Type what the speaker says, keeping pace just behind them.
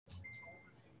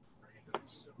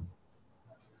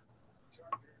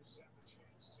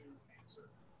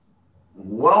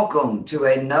Welcome to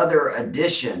another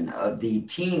edition of the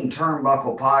Team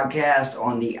Turnbuckle podcast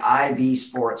on the IB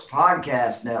Sports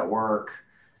Podcast Network.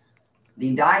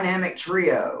 The dynamic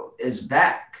trio is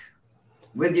back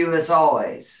with you as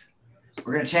always.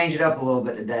 We're going to change it up a little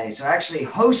bit today. So actually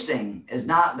hosting is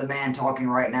not the man talking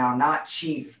right now, not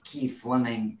Chief Keith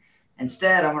Fleming.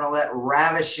 Instead, I'm going to let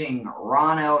ravishing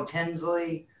Ronell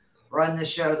Tinsley run the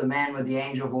show, the man with the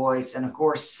angel voice, and of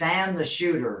course, Sam the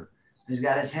Shooter, who's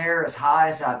got his hair as high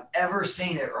as I've ever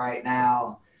seen it right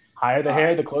now. Higher the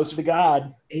hair, the closer to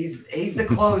God. He's the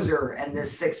closer in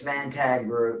this six-man tag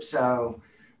group. So,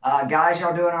 guys,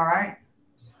 y'all doing all right?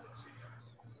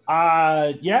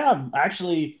 Yeah,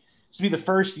 actually, this will be the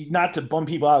first, not to bum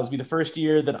people out, this will be the first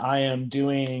year that I am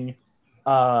doing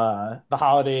the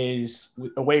holidays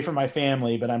away from my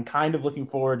family, but I'm kind of looking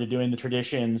forward to doing the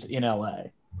traditions in LA.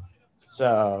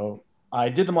 So I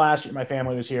did them last year. My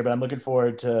family was here, but I'm looking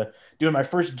forward to doing my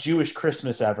first Jewish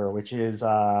Christmas ever, which is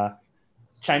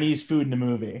Chinese food in a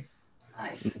movie.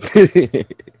 Nice.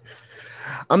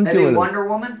 I'm Maybe doing Wonder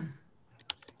Woman?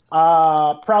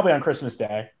 Probably on Christmas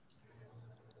Day.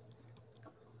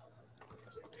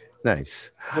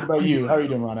 nice. What about you? How are you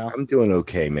doing, Ronell? I'm doing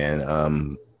okay,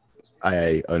 man.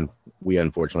 We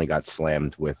unfortunately got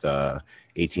slammed with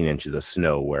 18 inches of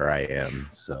snow where I am,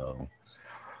 so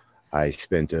I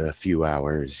spent a few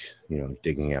hours,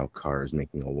 digging out cars,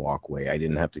 making a walkway. I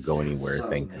didn't have to go anywhere, So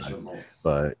thank God. miserable.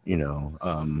 But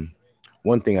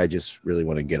one thing I just really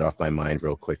want to get off my mind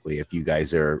real quickly, if you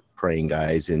guys are praying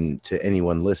guys, and to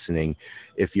anyone listening,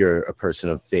 if you're a person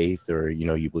of faith or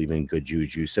you believe in good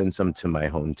juju, send some to my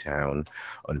hometown.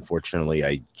 Unfortunately,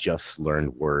 I just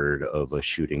learned word of a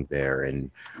shooting there, and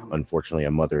unfortunately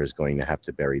a mother is going to have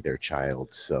to bury their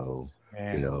child. So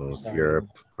Man, if you're a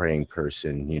praying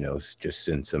person, just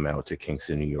send some out to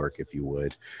Kingston, New York, if you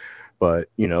would. But,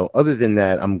 other than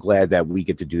that, I'm glad that we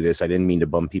get to do this. I didn't mean to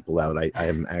bum people out. I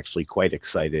am actually quite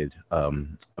excited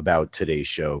about today's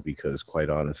show because, quite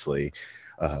honestly,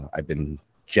 I've been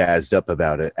jazzed up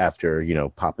about it after,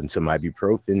 popping some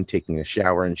ibuprofen, taking a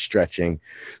shower, and stretching.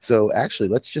 So, actually,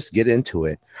 let's just get into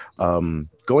it.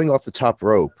 Going off the top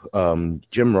rope,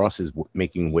 Jim Ross is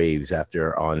making waves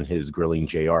after on his Grilling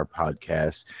JR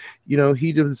podcast.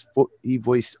 He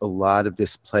voiced a lot of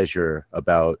displeasure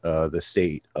about the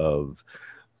state of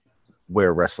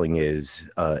where wrestling is,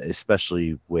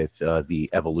 especially with the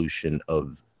evolution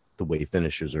of the way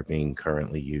finishers are being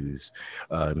currently used.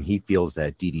 He feels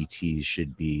that DDTs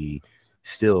should be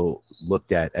still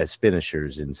looked at as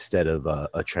finishers instead of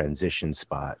a transition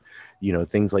spot.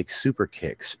 Things like super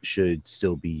kicks should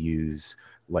still be used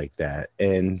like that.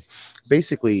 And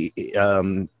basically,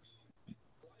 getting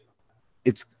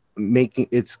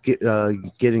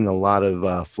a lot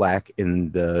of flack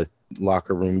in the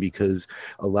locker room because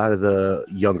a lot of the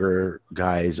younger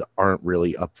guys aren't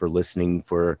really up for listening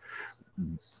for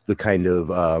the kind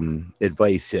of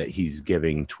advice that he's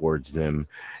giving towards them.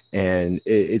 And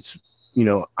it's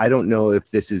I don't know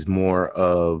if this is more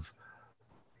of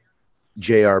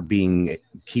JR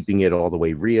keeping it all the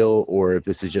way real, or if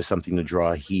this is just something to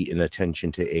draw heat and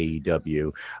attention to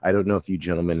AEW. I don't know if you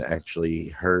gentlemen actually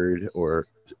heard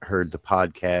the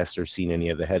podcast or seen any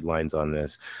of the headlines on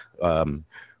this.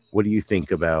 What do you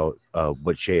think about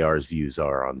what JR's views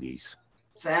are on these?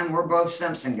 Sam, we're both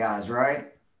Simpson guys, right?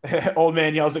 Old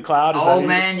man yells at cloud. Old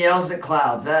man yells at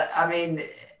clouds.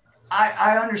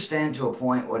 I understand to a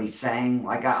point what he's saying.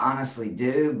 Like, I honestly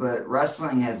do, but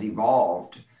wrestling has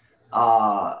evolved.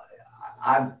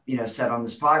 I've, said on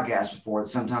this podcast before that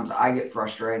sometimes I get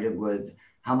frustrated with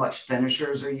how much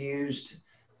finishers are used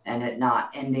and it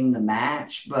not ending the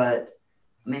match. But,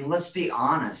 let's be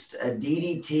honest, a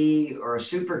DDT or a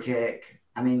super kick,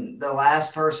 the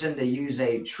last person to use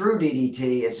a true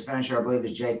DDT as a finisher, I believe,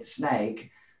 is Jake the Snake.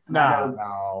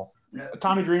 No.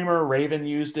 Tommy Dreamer, Raven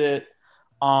used it.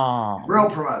 Real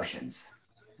promotions.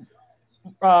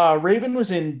 Raven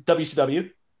was in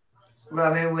WCW.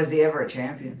 Well, was he ever a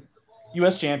champion?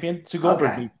 U.S. champion. Sue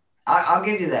Goldberg. Okay. I'll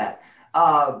give you that.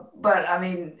 But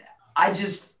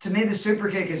to me, the super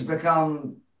kick has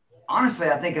become, honestly,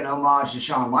 I think an homage to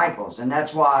Shawn Michaels, and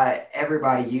that's why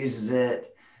everybody uses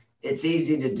it. It's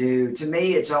easy to do. To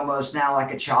me, it's almost now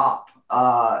like a chop.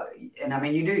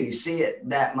 You see it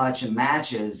that much in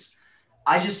matches.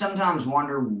 I just sometimes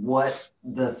wonder what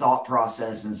the thought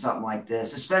process in something like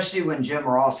this, especially when Jim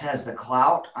Ross has the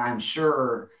clout, I'm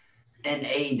sure, in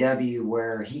AEW,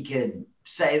 where he could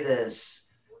say this,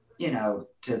 to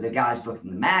the guys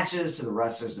booking the matches, to the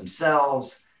wrestlers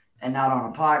themselves, and not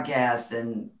on a podcast.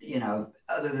 And,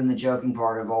 other than the joking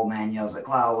part of old man yells at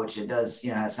cloud, which it does,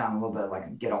 sound a little bit like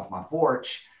a get off my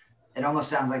porch. It almost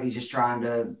sounds like he's just trying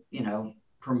to,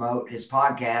 promote his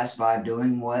podcast by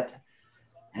doing what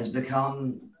has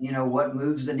become, what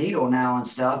moves the needle now and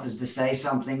stuff is to say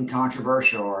something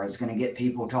controversial or is going to get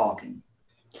people talking.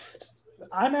 It's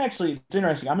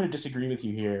interesting. I'm going to disagree with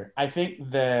you here. I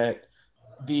think that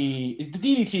the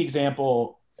DDT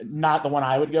example, not the one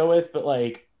I would go with, but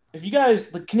like if you guys,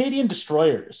 the Canadian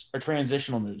destroyers are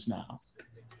transitional moves now.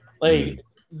 Like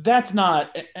that's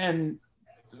not, and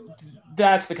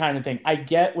that's the kind of thing. I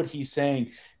get what he's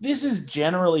saying. This is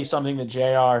generally something that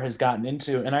JR has gotten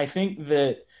into. And I think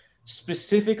that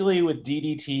specifically with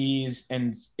DDTs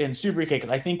and super kicks,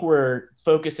 I think we're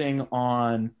focusing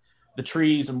on the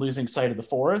trees and losing sight of the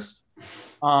forest,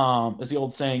 as the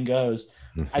old saying goes.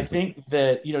 I think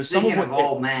that, Speaking of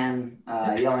old man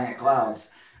yelling at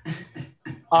clouds.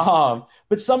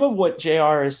 But some of what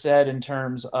JR has said in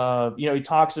terms of, he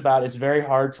talks about it's very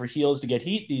hard for heels to get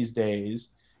heat these days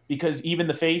because even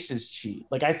the faces cheat.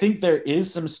 Like, I think there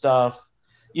is some stuff,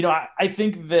 I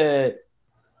think that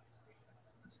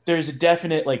there's a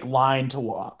definite like line to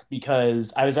walk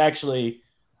because I was actually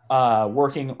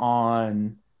working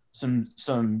on some,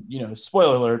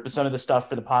 spoiler alert, but some of the stuff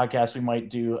for the podcast we might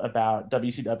do about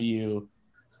WCW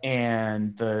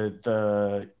and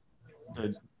the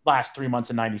last 3 months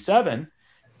in 97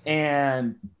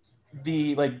 and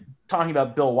the like talking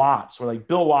about Bill Watts where like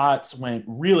Bill Watts went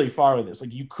really far with this.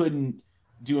 Like you couldn't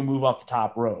do a move off the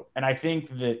top rope. And I think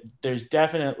that there's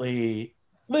definitely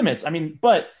limits. I mean,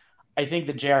 but I think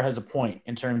that JR has a point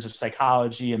in terms of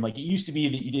psychology and like it used to be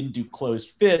that you didn't do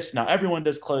closed fists. Now everyone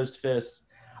does closed fists.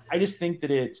 I just think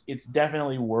that it's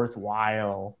definitely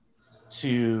worthwhile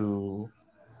to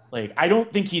like, I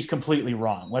don't think he's completely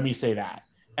wrong. Let me say that.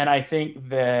 And I think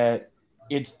that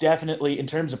it's definitely in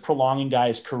terms of prolonging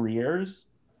guys' careers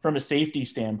from a safety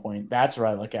standpoint, that's where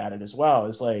I look at it as well.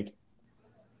 Is like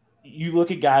you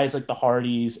look at guys like the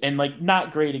Hardys and like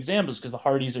not great examples because the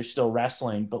Hardys are still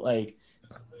wrestling, but like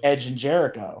Edge and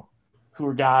Jericho, who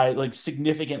are guys like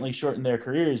significantly shortened their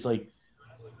careers, like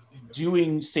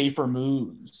doing safer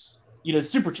moves.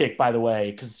 Super kick, by the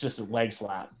way, because it's just a leg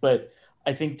slap. But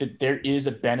I think that there is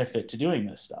a benefit to doing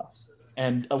this stuff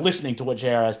and listening to what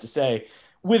JR has to say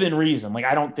within reason. Like,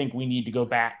 I don't think we need to go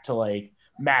back to like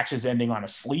matches ending on a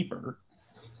sleeper.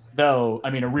 Though, I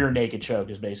mean, a rear naked choke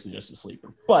is basically just a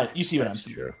sleeper. But you see what I'm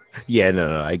saying. Sure. Yeah,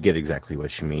 no, I get exactly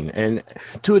what you mean. And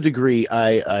to a degree,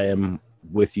 I am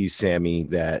with you, Sammy,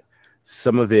 that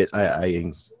some of it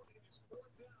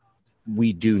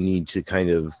we do need to kind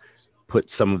of put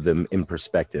some of them in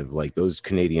perspective, like those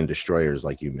Canadian destroyers,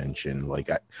 like you mentioned. Like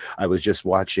I was just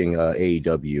watching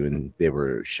AEW and they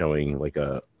were showing like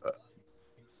a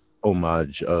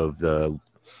homage of the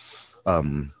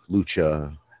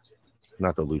Luchasaurus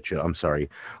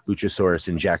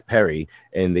and Jack Perry,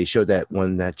 and they showed that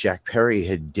one that Jack Perry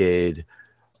had did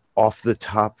off the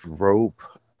top rope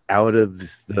out of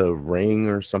the ring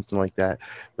or something like that,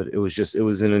 but it was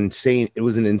an insane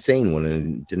one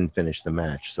and it didn't finish the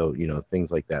match. So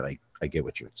things like that, I get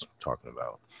what you're talking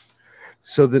about.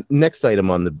 So the next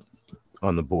item on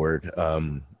the board,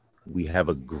 we have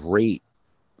a great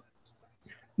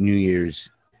New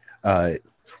Year's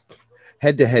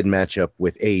head-to-head matchup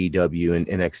with AEW and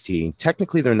NXT.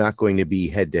 Technically, they're not going to be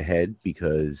head-to-head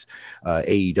because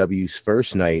AEW's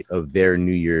first night of their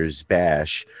New Year's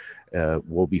bash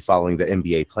will be following the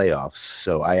NBA playoffs.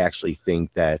 So I actually think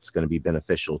that's going to be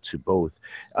beneficial to both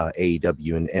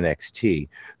AEW and NXT.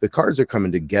 The cards are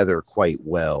coming together quite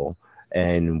well.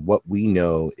 And what we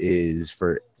know is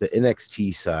for the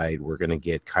NXT side, we're going to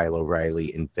get Kyle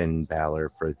O'Reilly and Finn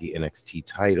Balor for the NXT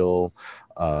title.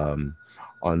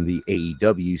 On the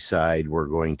AEW side, we're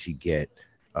going to get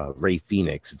Rey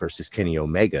Fenix versus Kenny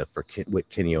Omega with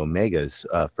Kenny Omega's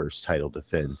first title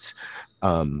defense.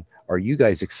 Are you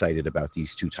guys excited about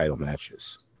these two title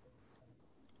matches?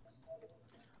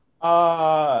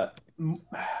 I'm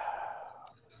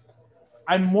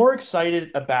more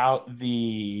excited about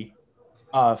the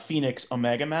Phoenix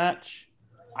Omega match.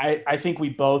 I think we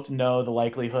both know the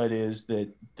likelihood is that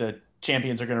the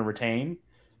champions are going to retain.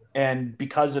 And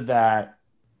because of that,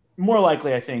 more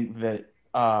likely I think that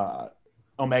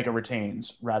Omega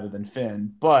retains rather than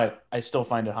Finn. But I still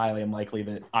find it highly unlikely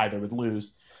that either would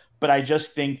lose. But I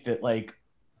just think that like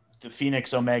the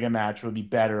Phoenix Omega match would be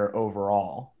better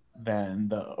overall than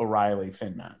the O'Reilly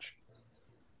Finn match.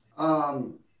 I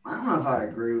don't know if I'd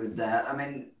agree with that. I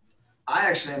mean, I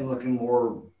actually am looking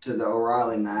more to the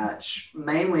O'Reilly match,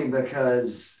 mainly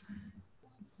because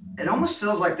it almost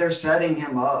feels like they're setting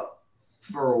him up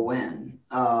for a win.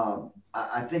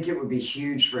 I think it would be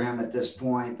huge for him at this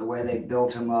point, the way they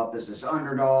built him up as this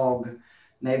underdog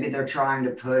maybe they're trying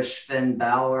to push Finn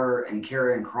Balor and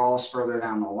Karrion Kross further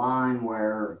down the line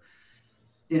where,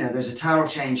 there's a title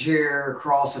change here.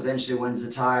 Kross eventually wins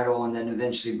the title, and then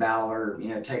eventually Balor,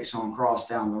 takes on Kross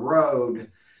down the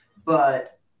road.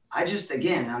 But I just,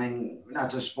 again, not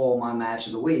to spoil my match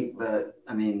of the week, but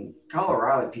Kyle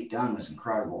O'Reilly, Pete Dunne was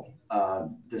incredible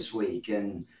this week.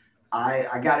 And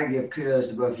I got to give kudos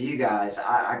to both of you guys.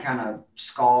 I kind of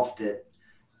scoffed at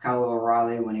Kyle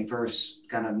O'Reilly when he first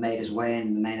kind of made his way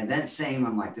into the main event scene.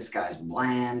 I'm like, this guy's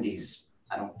bland.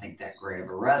 I don't think that great of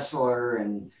a wrestler.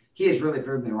 And he has really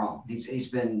proved me wrong.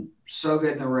 He's been so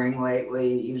good in the ring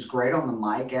lately. He was great on the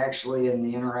mic, actually, in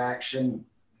the interaction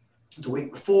the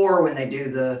week before when they do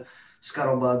the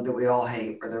scuttlebug that we all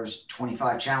hate, where there's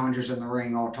 25 challengers in the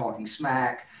ring all talking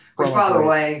smack. Which, by the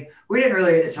way, we didn't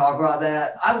really get to talk about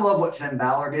that. I love what Finn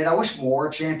Balor did. I wish more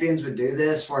champions would do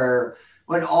this, where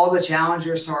when all the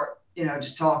challengers start,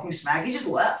 just talking smack, he just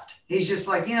left. He's just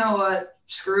like, you know what?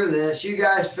 Screw this. You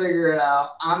guys figure it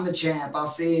out. I'm the champ. I'll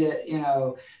see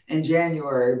you, in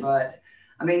January. But,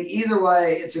 either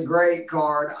way, it's a great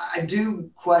card. I do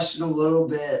question a little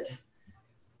bit.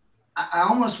 I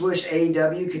almost wish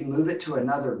AEW could move it to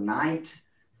another night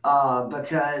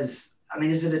because,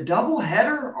 is it a double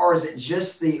header or is it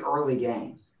just the early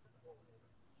game?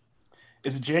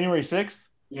 Is it January 6th?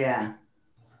 Yeah.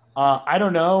 I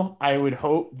don't know. I would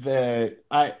hope that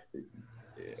I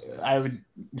would.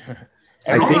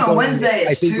 I think on Wednesday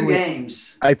it's two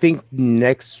games. I think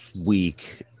next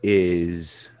week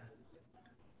is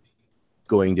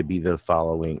going to be the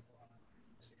following.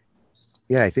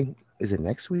 Yeah, is it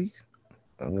next week?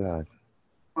 Oh God.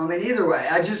 Either way,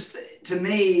 to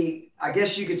me, I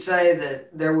guess you could say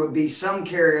that there would be some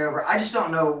carryover. I just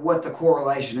don't know what the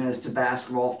correlation is to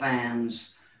basketball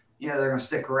fans. They're going to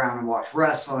stick around and watch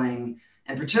wrestling.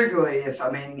 And particularly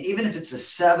even if it's a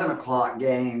 7:00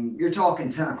 game, you're talking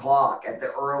 10 o'clock at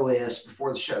the earliest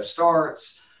before the show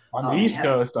starts. On the East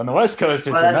Coast, on the West Coast,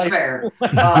 it's that's fair.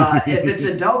 If it's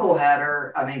a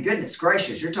doubleheader, goodness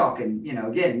gracious, you're talking,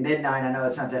 again, midnight. I know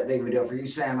it's not that big of a deal for you,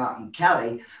 Sam, out in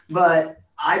Cali, but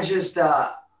I just,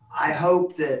 I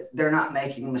hope that they're not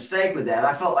making a mistake with that.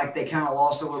 I felt like they kind of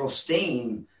lost a little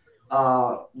steam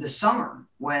this summer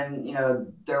when,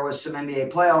 there was some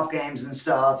NBA playoff games and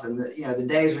stuff, and the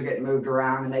days were getting moved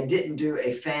around, and they didn't do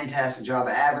a fantastic job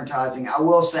of advertising. I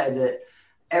will say that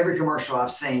every commercial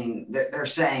I've seen that they're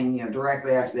saying,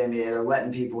 directly after the NBA, they're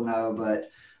letting people know.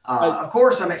 But of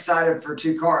course, I'm excited for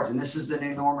two cards. And this is the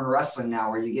new norm in wrestling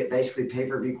now, where you get basically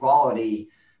pay-per-view quality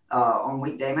on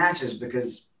weekday matches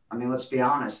because, let's be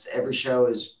honest, every show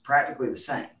is practically the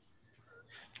same.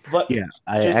 But yeah,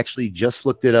 I actually just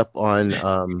looked it up on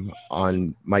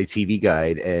my TV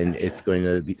guide, and it's going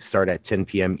to start at 10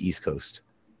 p.m. East Coast.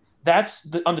 That's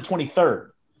on the 23rd.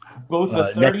 Both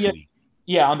the 30th.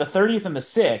 Yeah, on the 30th and the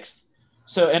 6th.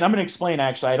 So, and I'm going to explain,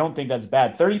 actually, I don't think that's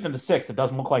bad. 30th and the 6th, it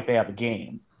doesn't look like they have a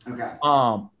game. Okay.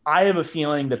 I have a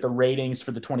feeling that the ratings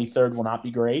for the 23rd will not be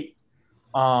great.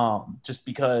 Just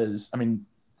because, a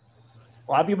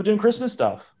lot of people doing Christmas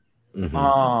stuff.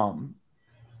 Mm-hmm.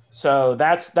 So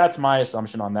that's my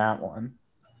assumption on that one.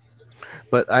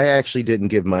 But I actually didn't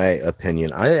give my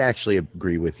opinion. I actually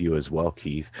agree with you as well,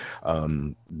 Keith.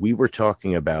 We were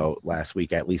talking about last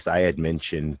week, at least I had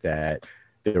mentioned that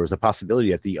there was a possibility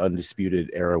that the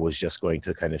Undisputed Era was just going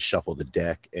to kind of shuffle the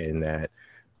deck and that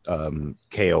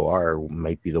KOR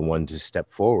might be the one to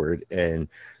step forward. And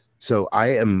so I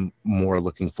am more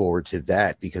looking forward to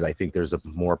that because I think there's a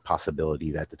more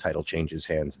possibility that the title changes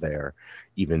hands there,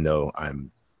 even though I'm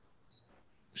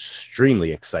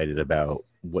extremely excited about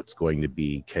what's going to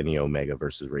be Kenny Omega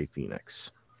versus Rey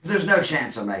Fenix. There's no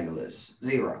chance Omega loses.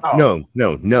 Zero. Oh.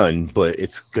 No, none, but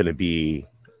it's going to be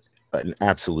an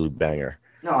absolute banger.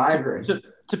 No, I agree.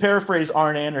 To paraphrase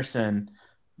Arn Anderson,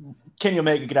 Kenny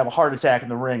Omega could have a heart attack in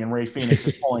the ring and Rey Fenix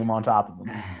is pulling him on top of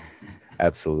him.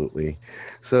 Absolutely.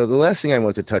 So the last thing I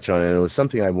want to touch on, and it was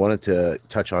something I wanted to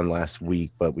touch on last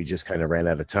week, but we just kind of ran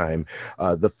out of time.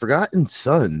 The Forgotten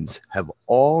Sons have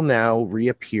all now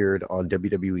reappeared on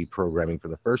WWE programming for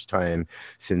the first time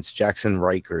since Jackson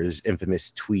Riker's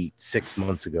infamous tweet 6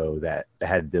 months ago that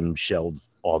had them shelved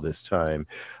all this time.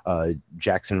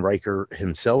 Jackson Riker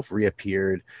himself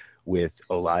reappeared with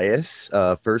Elias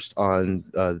first on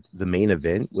the main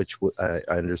event, which I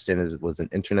understand was an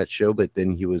internet show, but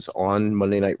then he was on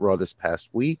Monday Night Raw this past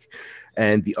week.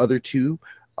 And the other two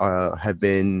have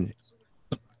been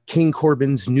King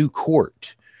Corbin's new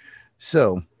court.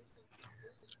 So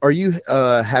are you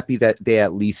happy that they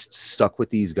at least stuck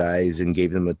with these guys and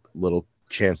gave them a little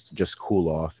chance to just cool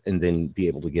off and then be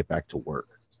able to get back to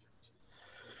work?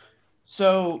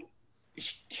 So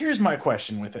here's my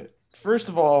question with it. first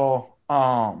of all,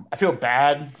 I feel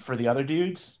bad for the other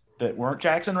dudes that weren't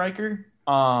Jackson Riker,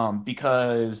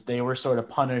 because they were sort of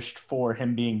punished for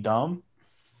him being dumb.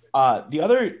 The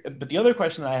other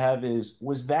question that I have is,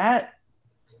 was that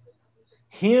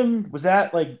him? Was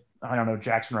that like, I don't know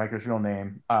Jackson Riker's real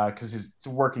name, because his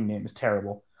working name is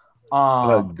terrible.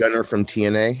 Um, Gunner from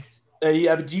TNA.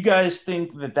 yeah, but do you guys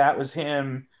think that that was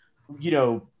him, you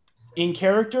know, in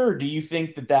character, or do you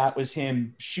think that that was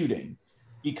him shooting?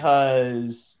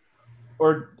 Because,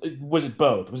 or was it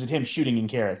both? Was it him shooting in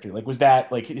character? Like, was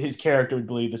that like his character would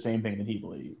believe the same thing that he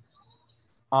believed?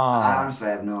 I Um, honestly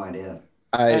have no idea.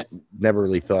 I and, never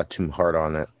really thought too hard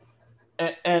on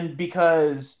it. and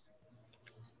because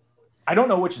I don't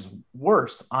know which is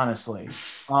worse, honestly.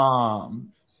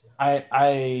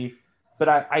 I, but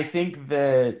I think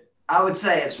that, I would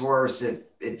say it's worse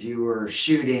if you were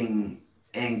shooting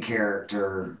in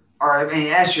character, or I mean,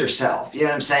 as yourself. You know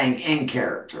what I'm saying? In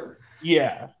character.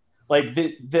 yeah, like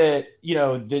that, you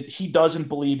know, that he doesn't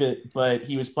believe it, but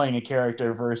he was playing a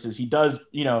character versus he does,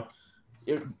 you know,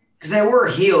 it, Because they were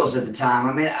heels at the time.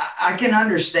 I mean, I can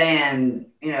understand,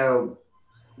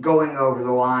 going over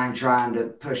the line trying to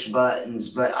push buttons,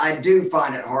 but I do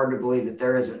find it hard to believe that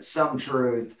there isn't some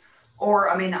truth.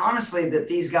 Or, I mean, honestly, that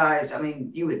these guys, I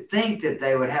mean, you would think that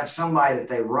they would have somebody that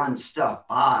they run stuff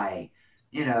by,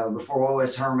 before what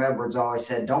was Herm Edwards always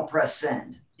said, don't press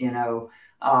send, it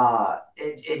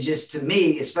just, to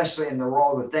me, especially in the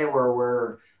role that they were,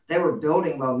 where they were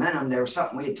building momentum. There was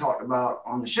something we had talked about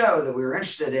on the show that we were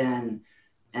interested in.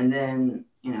 And then,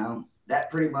 that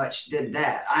pretty much did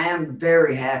that. I am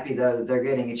very happy, though, that they're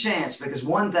getting a chance, because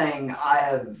one thing I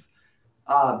have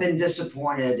been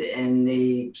disappointed in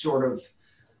the sort of,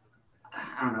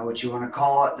 I don't know what you want to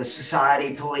call it, the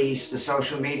society police, the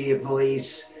social media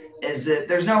police, is that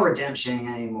there's no redemption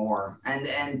anymore.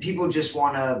 And people just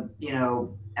want to,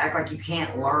 act like you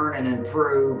can't learn and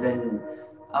improve and,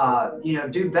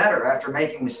 do better after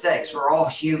making mistakes. We're all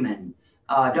human.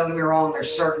 Don't get me wrong,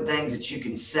 there's certain things that you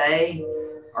can say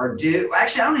or do.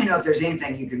 Actually, I don't even know if there's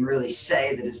anything you can really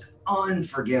say that is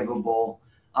unforgivable,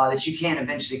 that you can't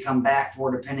eventually come back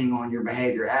for, depending on your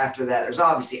behavior after that. There's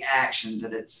obviously actions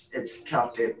that it's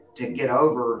tough to get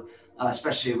over,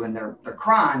 especially when they're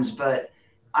crimes. But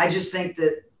I just think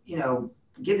that,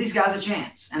 give these guys a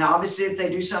chance. And obviously, if they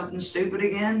do something stupid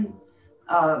again,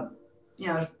 uh,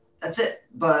 that's it.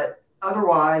 But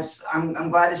otherwise, I'm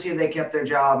glad to see they kept their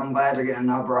job. I'm glad they're getting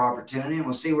another opportunity, and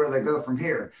we'll see where they go from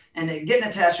here. And getting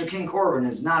attached with King Corbin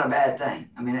is not a bad thing.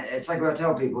 I mean, it's like what I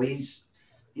tell people. He's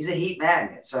a heat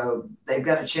magnet, so they've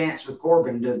got a chance with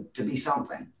Corbin to be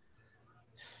something.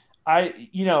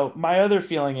 My other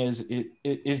feeling is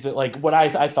that, like, what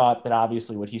I thought that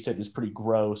obviously what he said was pretty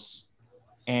gross,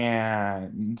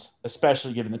 and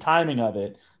especially given the timing of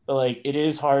it, but like, it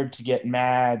is hard to get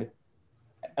mad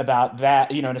about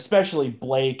that, and especially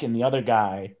Blake and the other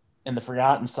guy and the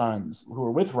Forgotten Sons who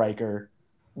were with Riker,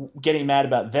 getting mad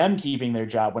about them keeping their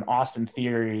job when Austin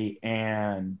Theory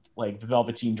and like the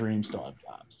Velveteen Dream still have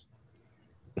jobs.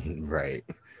 Right.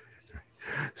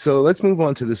 So let's move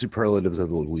on to the superlatives of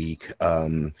the week.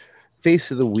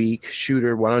 Face of the week,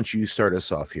 Shooter, why don't you start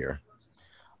us off here?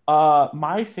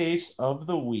 My face of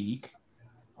the week,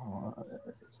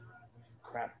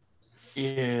 crap,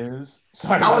 is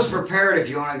sorry. I was prepared. If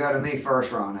you want to go to me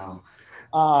first, Ronell.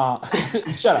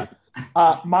 Shut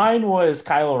up. Mine was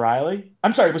Kyle O'Reilly.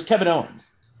 I'm sorry, it was Kevin Owens.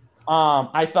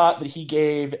 I thought that he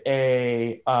gave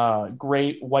a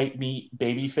great white meat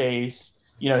baby face.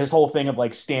 His whole thing of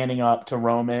like standing up to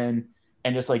Roman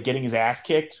and just like getting his ass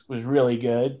kicked was really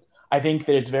good. I think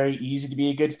that it's very easy to be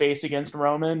a good face against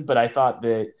Roman, but I thought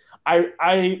that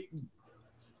I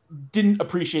didn't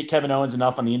appreciate Kevin Owens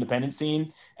enough on the independent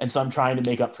scene, and so I'm trying to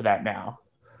make up for that now.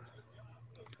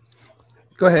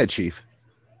 Go ahead, Chief.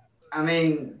 I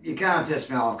mean, you kind of pissed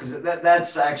me off, because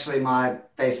that's actually my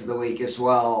face of the week as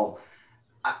well.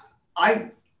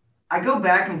 I go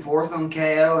back and forth on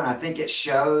KO, and I think it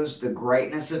shows the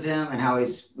greatness of him and how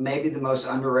he's maybe the most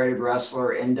underrated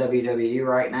wrestler in WWE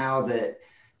right now, that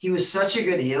he was such a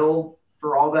good heel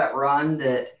for all that run,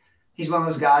 that he's one of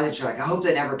those guys that you're like, I hope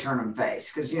they never turn him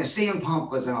face. Because, CM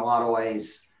Punk was in a lot of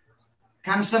ways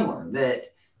kind of similar,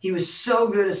 that he was so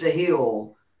good as a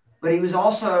heel, but he was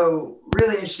also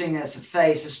really interesting as a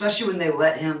face, especially when they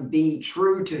let him be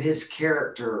true to his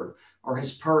character or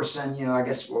his person. I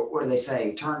guess, what do they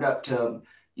say? Turned up to,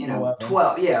 11.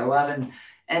 12. Yeah, 11.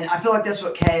 And I feel like that's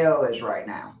what KO is right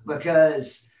now,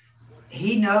 because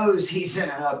he knows he's in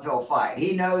an uphill fight.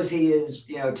 He knows he is,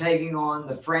 taking on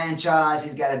the franchise.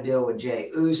 He's got to deal with Jey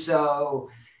Uso,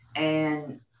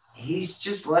 and he's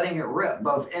just letting it rip,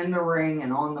 both in the ring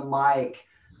and on the mic.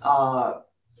 Uh,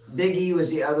 Big E was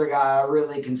the other guy I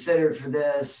really considered for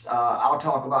this. I'll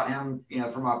talk about him,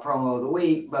 for my promo of the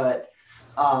week, but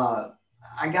uh,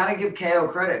 I got to give KO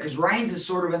credit because Reigns is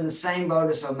sort of in the same boat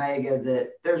as Omega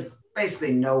that there's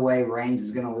basically no way Reigns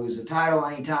is going to lose the title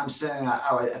anytime soon.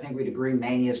 I think we'd agree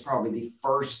Mania is probably the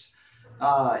first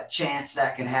chance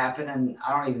that could happen, and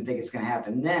I don't even think it's going to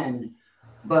happen then.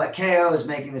 But KO is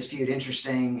making this feud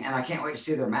interesting, and I can't wait to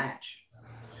see their match.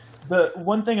 The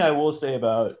one thing I will say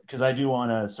about, because I do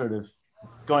want to sort of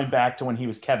going back to when he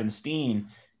was Kevin Steen,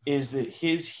 is that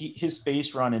his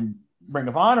face run in Ring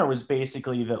of Honor was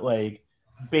basically that, like,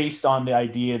 based on the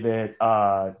idea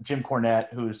that Jim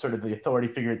Cornette, who was sort of the authority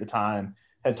figure at the time,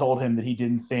 had told him that he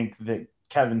didn't think that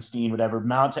Kevin Steen would ever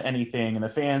mount to anything, and the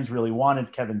fans really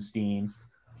wanted Kevin Steen,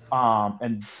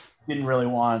 and didn't really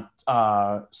want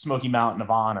Smoky Mountain of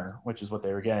Honor, which is what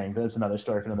they were getting. That's another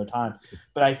story for another time.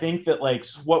 But I think that, like,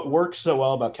 what works so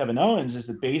well about Kevin Owens is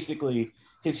that basically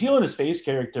his heel and his face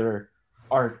character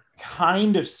are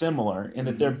kind of similar in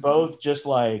that they're both just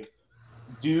like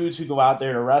dudes who go out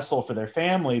there to wrestle for their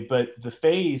family, but the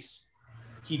face,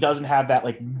 he doesn't have that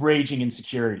like raging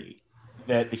insecurity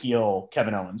that the heel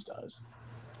Kevin Owens does.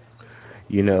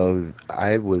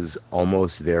 I was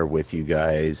almost there with you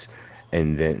guys,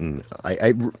 and then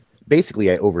I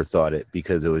basically I overthought it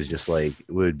because it was just like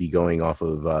it would be going off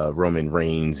of Roman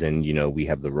Reigns, and we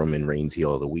have the Roman Reigns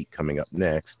heel of the week coming up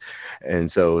next,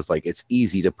 and so it's like it's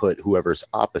easy to put whoever's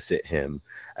opposite him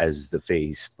as the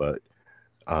face, but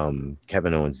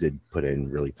Kevin Owens did put in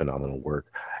really phenomenal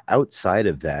work. Outside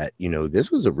of that,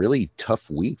 this was a really tough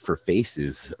week for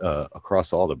faces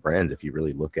across all the brands if you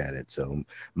really look at it. So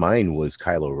mine was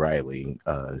Kyle O'Reilly,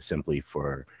 simply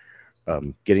for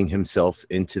getting himself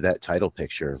into that title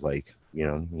picture. Like,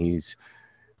 he's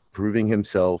proving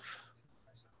himself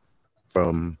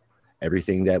from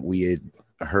everything that we had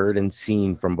heard and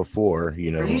seen from before. Are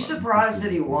you surprised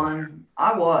that he won?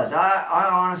 I was. I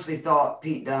honestly thought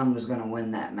Pete Dunne was going to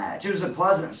win that match. It was a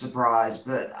pleasant surprise,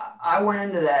 but I went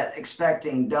into that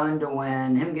expecting Dunne to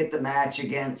win, him get the match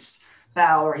against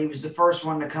Balor. He was the first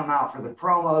one to come out for the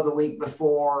promo the week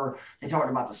before. They talked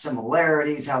about the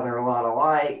similarities, how they're a lot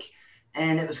alike.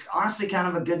 And it was honestly kind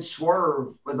of a good swerve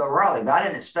with O'Reilly, but I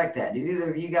didn't expect that. Did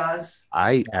either of you guys?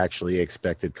 I actually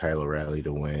expected Kyle O'Reilly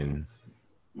to win.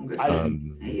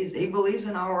 He believes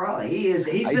in O'Reilly. He's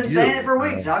been saying it for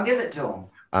weeks. I'll give it to him.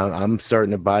 I'm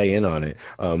starting to buy in on it.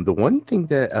 The one thing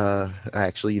that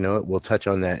actually, we'll touch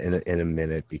on that in a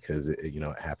minute because it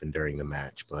happened during the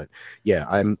match. But yeah,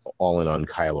 I'm all in on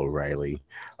Kyle O'Reilly.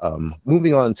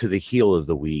 Moving on to the heel of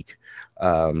the week.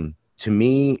 To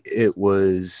me, it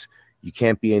was, you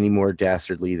can't be any more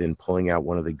dastardly than pulling out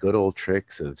one of the good old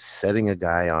tricks of setting a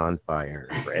guy on fire,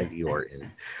 Randy Orton.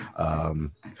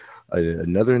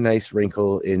 Another nice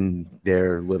wrinkle in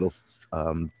their little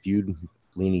feud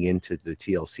leaning into the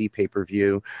TLC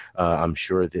pay-per-view. I'm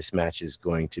sure this match is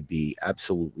going to be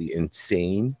absolutely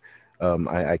insane.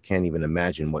 I can't even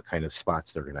imagine what kind of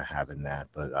spots they're going to have in that.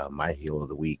 But my heel of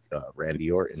the week,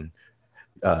 Randy Orton.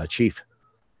 Chief.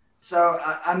 So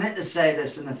I meant to say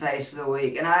this in the face of the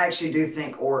week, and I actually do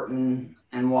think Orton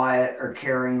and Wyatt are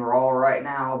carrying Raw right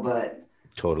now, but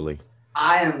totally.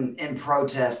 I am in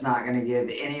protest not going to give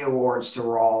any awards to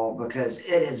Raw because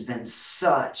it has been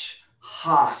such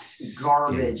hot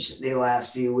garbage the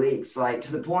last few weeks. Like,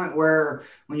 to the point where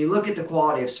when you look at the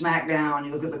quality of SmackDown,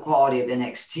 you look at the quality of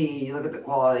NXT, you look at the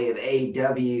quality of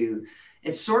AEW,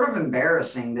 it's sort of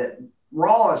embarrassing that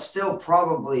Raw is still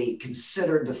probably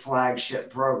considered the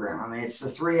flagship program. I mean, it's the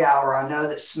 3 hour. I know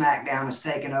that SmackDown has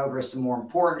taken over as the more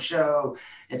important show.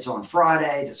 It's on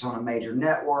Fridays. It's on a major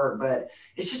network, but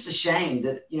it's just a shame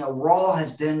that, Raw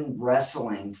has been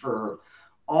wrestling for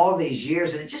all these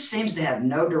years and it just seems to have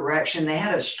no direction. They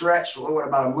had a stretch,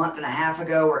 about a month and a half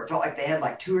ago, where it felt like they had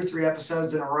like 2 or 3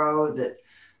 episodes in a row that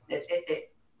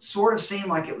it sort of seemed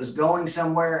like it was going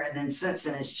somewhere. And then since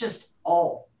then, it's just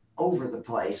all over the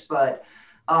place. But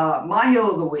my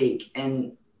heel of the week,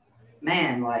 and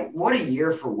man, like, what a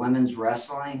year for women's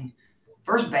wrestling.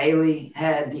 First, Bayley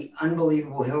had the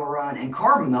unbelievable heel run, and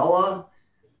Carmella,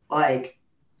 like,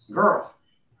 girl,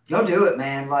 go do it,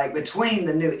 man. Like, between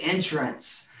the new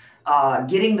entrants,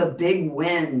 getting the big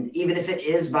win, even if it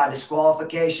is by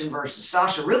disqualification versus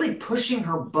Sasha, really pushing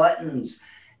her buttons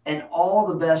in all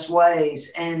the best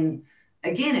ways. And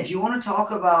again, if you want to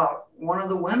talk about one of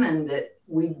the women that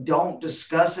we don't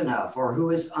discuss enough or who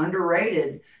is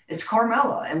underrated, it's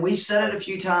Carmella. And we've said it a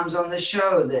few times on this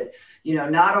show that,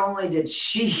 not only did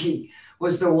she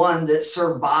was the one that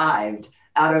survived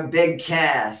out of Big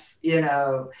Cass,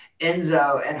 Enzo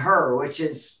and her, which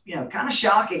is, kind of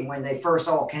shocking when they first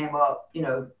all came up,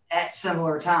 at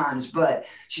similar times, but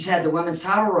she's had the women's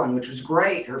title run, which was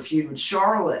great. Her feud with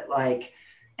Charlotte, like,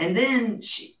 and then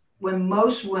when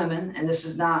most women, and this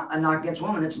is not a knock against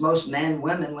women, it's most men,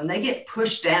 women, when they get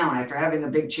pushed down after having a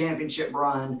big championship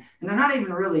run, and they're not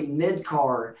even really mid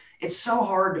card, it's so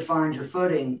hard to find your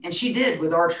footing. And she did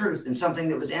with R-Truth, and something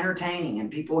that was entertaining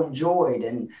and people enjoyed.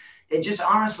 And it just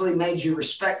honestly made you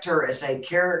respect her as a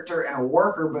character and a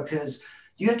worker, because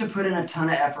you have to put in a ton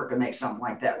of effort to make something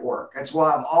like that work. That's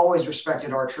why I've always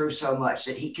respected R-Truth so much,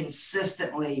 that he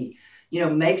consistently,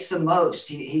 makes the most.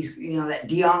 He's, that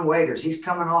Dion Waiters, he's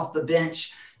coming off the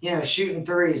bench, shooting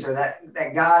threes, or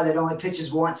that guy that only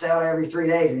pitches once out every 3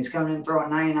 days and he's coming in throwing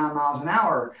 99 miles an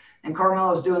hour. And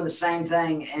Carmella's doing the same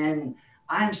thing. And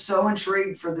I am so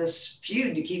intrigued for this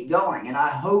feud to keep going. And I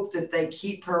hope that they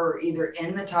keep her either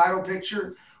in the title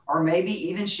picture, or maybe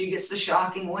even she gets the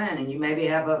shocking win and you maybe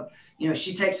have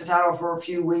she takes the title for a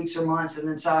few weeks or months and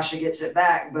then Sasha gets it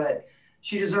back. But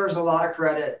she deserves a lot of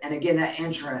credit. And again, that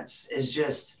entrance is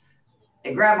just,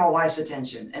 it grabbed my wife's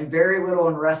attention, and very little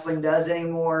in wrestling does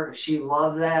anymore. She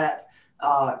loved that.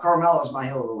 Carmella is my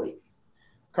heel of the week.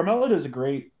 Carmella does a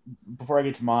great, before I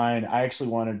get to mine, I actually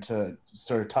wanted to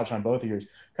sort of touch on both of yours.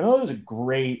 Carmella is a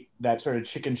great, that sort of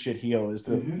chicken shit heel is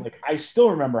the, like, I still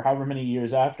remember however many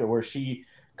years after where she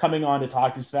coming on to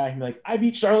talk to Smack and be like, I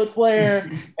beat Charlotte Flair,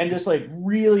 and just like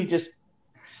really just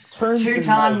turns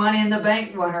two-time Money in the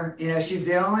Bank winner. She's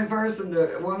the only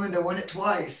woman to win it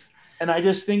twice. And I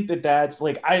just think that that's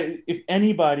like, if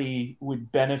anybody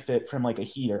would benefit from like a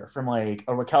heater, from like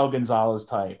a Raquel Gonzalez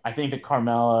type, I think that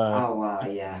Carmella. Oh wow,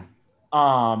 yeah.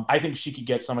 I think she could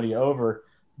get somebody over.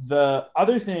 The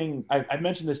other thing, I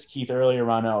mentioned this to Keith earlier,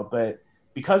 Ronell, but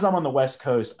because I'm on the West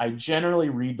Coast, I generally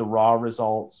read the Raw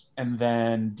results and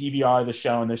then DVR the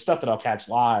show, and there's stuff that I'll catch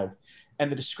live.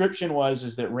 And the description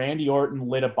is that Randy Orton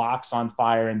lit a box on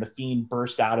fire and the Fiend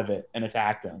burst out of it and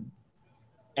attacked him.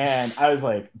 And I was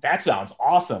like, that sounds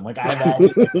awesome. Like, I've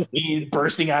had Fiend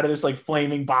bursting out of this like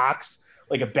flaming box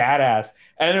like a badass.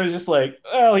 And it was just like,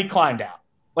 well, he climbed out.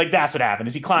 Like, that's what happened,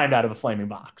 is he climbed out of a flaming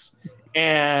box.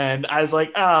 And I was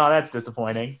like, oh, that's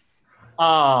disappointing.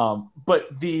 But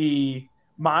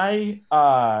my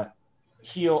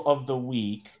heel of the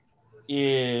week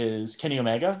is Kenny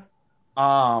Omega.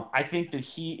 I think that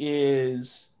he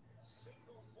is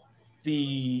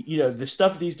the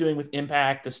stuff that he's doing with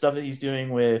Impact, the stuff that he's doing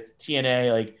with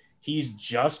TNA, like, he's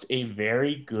just a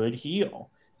very good heel.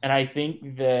 And I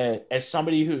think that as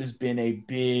somebody who's been a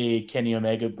big Kenny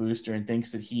Omega booster and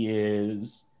thinks that he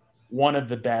is one of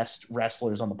the best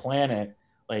wrestlers on the planet,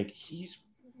 like, he's,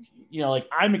 like,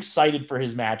 I'm excited for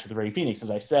his match with Rey Fenix, as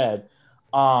I said.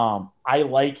 I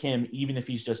like him even if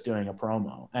he's just doing a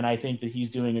promo, and I think that he's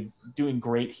doing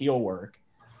great heel work.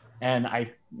 And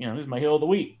this is my heel of the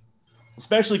week,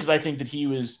 especially because I think that he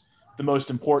was the most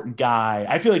important guy.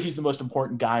 I feel like he's the most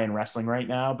important guy in wrestling right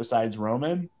now besides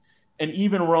Roman. And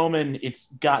even Roman, it's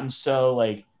gotten so,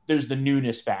 like, there's the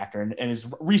newness factor and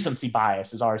his recency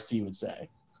bias, as RC would say.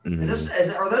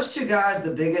 Mm-hmm. Are those two guys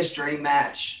the biggest dream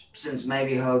match since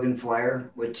maybe Hogan Flair,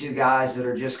 with two guys that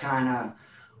are just kind of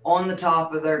on the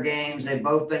top of their games? They've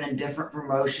both been in different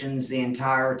promotions the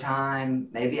entire time.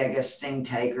 Maybe, I guess, Sting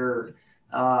Taker,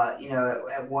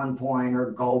 at one point,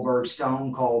 or Goldberg,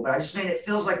 Stone Cold. But I just mean, it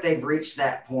feels like they've reached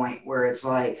that point where it's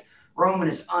like Roman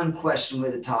is unquestionably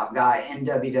the top guy in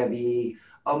WWE.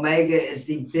 Omega is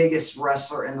the biggest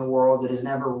wrestler in the world that has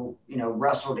never,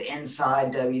 wrestled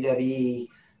inside WWE.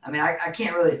 I mean, I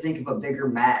can't really think of a bigger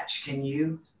match. Can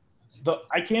you?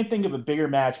 I can't think of a bigger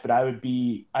match, but I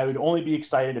would only be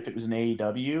excited if it was an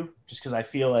AEW, just because I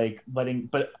feel like but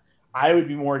I would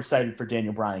be more excited for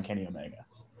Daniel Bryan, Kenny Omega.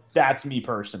 That's me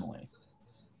personally.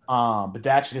 But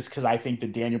that's just because I think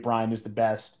that Daniel Bryan is the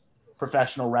best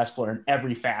professional wrestler in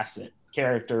every facet,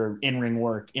 character, in-ring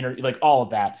work, like all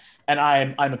of that. And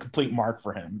I'm a complete mark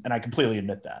for him, and I completely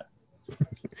admit that.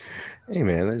 Hey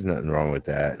man, there's nothing wrong with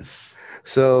that.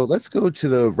 So let's go to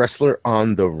the wrestler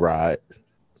on the rise.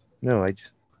 No, we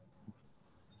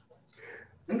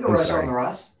can go wrestler on the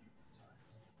rise.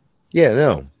 Yeah,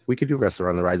 no, we could do wrestler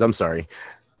on the rise. I'm sorry.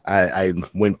 I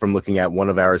went from looking at one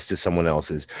of ours to someone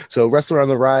else's. So wrestler on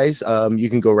the rise, you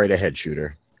can go right ahead,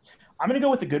 Shooter. I'm going to go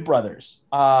with the Good Brothers,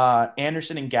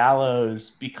 Anderson and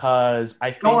Gallows, because I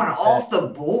think going off the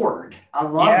board. I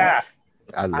love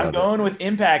it. I'm going with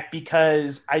Impact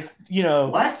because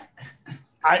what?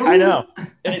 I know.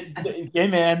 Hey,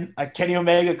 man, Kenny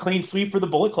Omega, clean sweep for the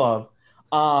Bullet Club.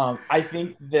 I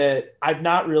think that I've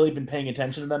not really been paying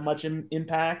attention to them much in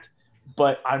Impact,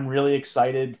 but I'm really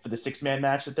excited for the 6-man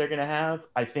match that they're going to have.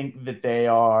 I think that they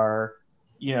are,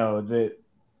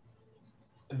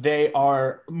 they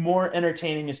are more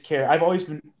entertaining as characters. I've always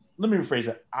been, let me rephrase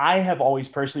it. I have always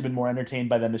personally been more entertained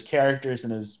by them as characters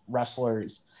than as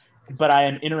wrestlers, but I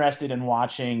am interested in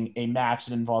watching a match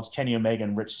that involves Kenny Omega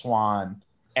and Rich Swann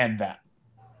and them.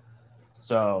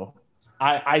 So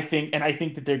I think, and I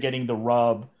think that they're getting the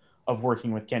rub of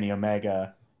working with Kenny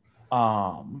Omega,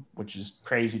 which is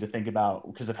crazy to think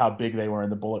about because of how big they were in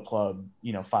the Bullet Club,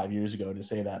 5 years ago to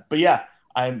say that. But yeah,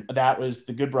 that was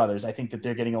the Good Brothers. I think that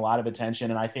they're getting a lot of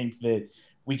attention, and I think that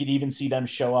we could even see them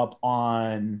show up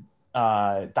on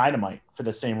Dynamite for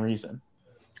the same reason.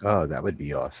 Oh, that would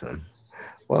be awesome.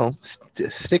 Well,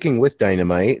 sticking with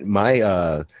Dynamite,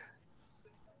 my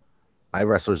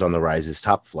wrestlers on the rise is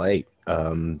Top Flight.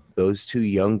 Those two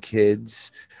young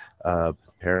kids,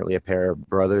 apparently a pair of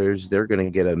brothers, they're going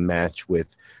to get a match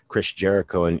with Chris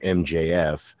Jericho and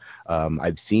MJF.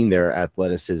 I've seen their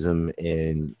athleticism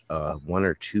in one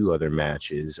or two other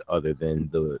matches other than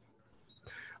the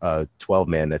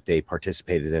 12-man that they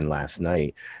participated in last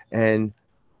night. And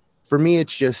for me,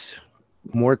 it's just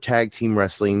more tag team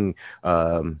wrestling.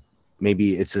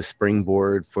 Maybe it's a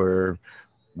springboard for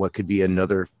what could be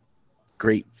another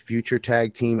great future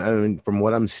tag team. I mean, from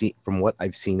what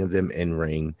I've seen of them in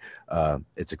ring,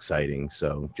 it's exciting.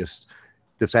 So just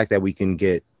the fact that we can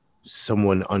get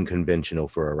someone unconventional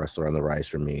for a wrestler on the rise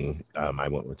for me, I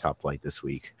went with Top Flight this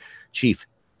week. Chief.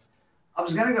 I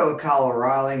was going to go with Kyle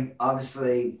O'Reilly.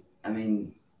 Obviously, I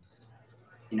mean,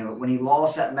 when he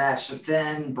lost that match to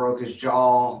Finn, broke his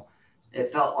jaw,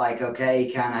 it felt like, okay,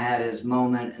 he kind of had his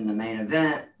moment in the main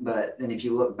event. But then if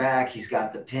you look back, he's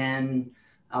got the pin,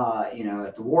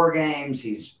 at the War Games.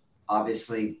 He's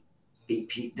obviously beat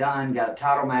Pete Dunne, got a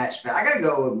title match. But I got to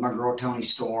go with my girl, Toni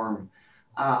Storm.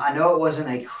 I know it wasn't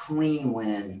a clean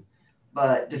win,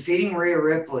 but defeating Rhea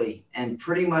Ripley and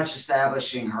pretty much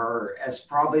establishing her as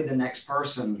probably the next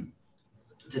person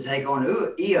to take on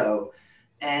Io,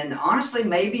 and honestly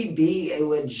maybe be a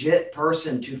legit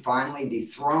person to finally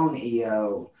dethrone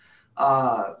Io.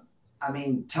 I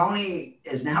mean, Toni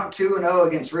is now 2-0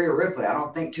 against Rhea Ripley. I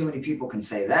don't think too many people can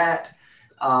say that.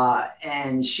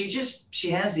 And she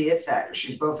has the it factor.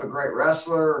 She's both a great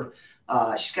wrestler.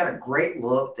 She's got a great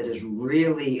look that is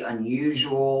really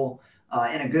unusual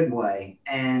in a good way.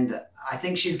 And I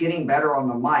think she's getting better on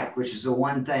the mic, which is the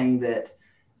one thing that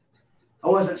I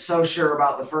wasn't so sure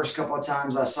about the first couple of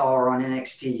times I saw her on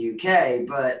NXT UK,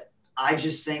 but I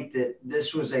just think that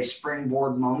this was a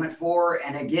springboard moment for her.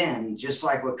 And again, just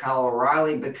like with Kyle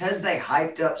O'Reilly, because they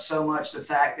hyped up so much the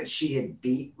fact that she had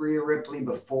beat Rhea Ripley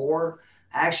before,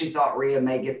 I actually thought Rhea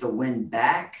may get the win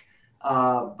back.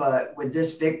 But with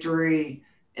this victory,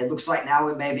 it looks like now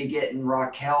we may be getting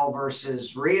Raquel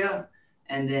versus Rhea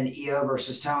and then Io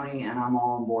versus Toni, and I'm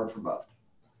all on board for both.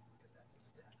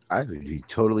 I would be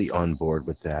totally on board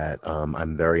with that.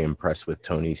 I'm very impressed with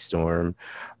Toni Storm.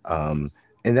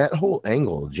 And that whole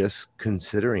angle, just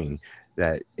considering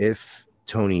that if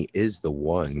Toni is the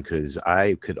one, because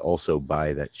I could also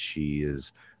buy that she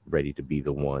is ready to be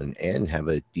the one and have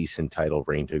a decent title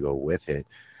reign to go with it.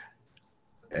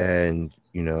 And,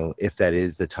 if that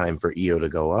is the time for Io to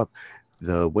go up,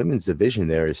 the women's division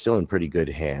there is still in pretty good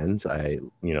hands.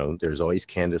 There's always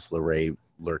Candice LeRae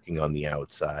lurking on the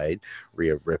outside,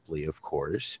 Rhea Ripley, of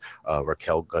course.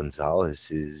 Raquel Gonzalez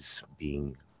is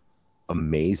being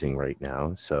amazing right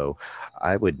now, so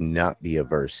I would not be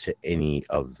averse to any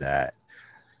of that.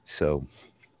 So,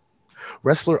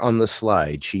 wrestler on the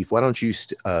slide, Chief, why don't you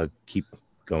keep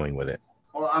going with it?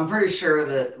 Well, I'm pretty sure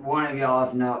that one of y'all,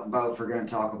 if not both, are going to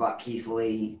talk about Keith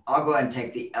Lee. I'll go ahead and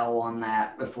take the L on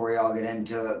that before y'all get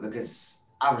into it because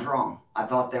I was wrong. I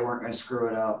thought they weren't going to screw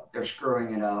it up. They're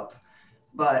screwing it up.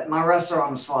 But my wrestler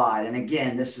on the slide, and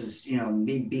again, this is,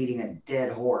 me beating a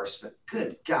dead horse, but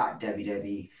good God,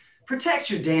 WWE, protect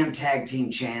your damn tag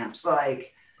team champs.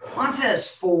 Like, Montez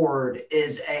Ford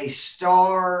is a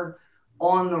star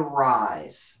on the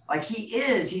rise. Like,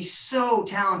 he's so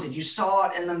talented. You saw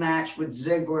it in the match with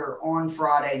Ziggler on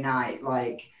Friday night.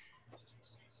 Like,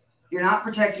 you're not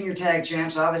protecting your tag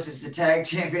champs. Obviously, the tag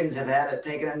champions have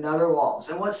taken another loss.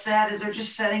 And what's sad is they're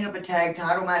just setting up a tag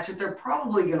title match that they're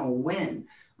probably going to win,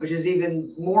 which is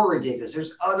even more ridiculous.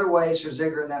 There's other ways for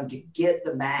Ziggler and them to get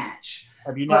the match.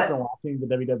 Have you not been watching the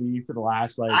WWE for the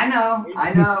last, I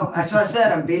know. That's what I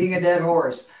said. I'm beating a dead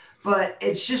horse. But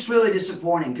it's just really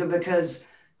disappointing because,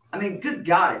 I mean, good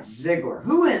God, it's Ziggler.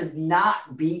 Who has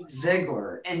not beat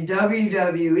Ziggler in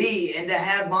WWE? And to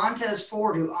have Montez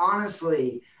Ford, who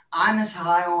honestly I'm as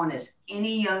high on as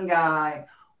any young guy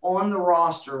on the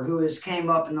roster who has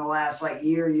came up in the last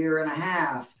year and a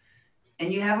half,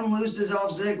 and you have him lose to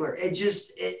Dolph Ziggler.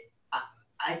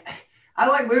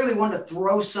 I literally wanted to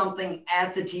throw something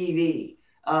at the TV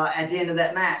at the end of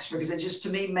that match, because it just to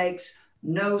me makes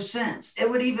no sense. It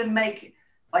would even make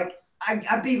like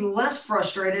I'd be less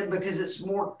frustrated because it's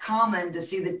more common to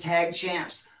see the tag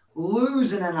champs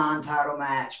lose in a non-title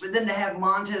match, but then to have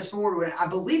Montez Ford win, I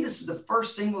believe this is the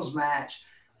first singles match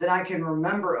that I can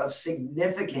remember of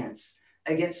significance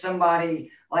against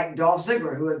somebody like Dolph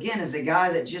Ziggler, who again is a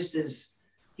guy that just is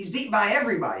he's beat by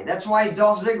everybody. That's why he's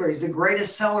Dolph Ziggler. He's the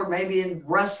greatest seller maybe in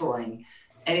wrestling,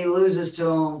 and he loses to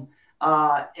him.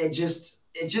 It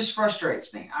just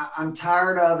frustrates me. I'm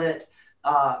tired of it.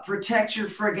 Protect your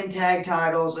friggin' tag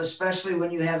titles, especially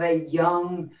when you have a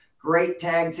young, great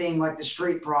tag team like the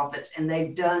Street Profits, and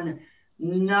they've done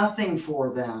nothing for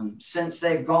them since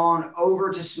they've gone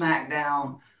over to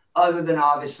SmackDown, other than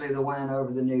obviously the win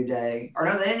over the New Day. Or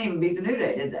no, they didn't even beat the New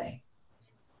Day, did they?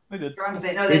 They did. I'm trying to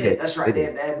think. No, they did. That's right. They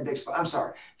had the big spot. I'm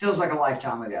sorry. Feels like a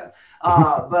lifetime ago.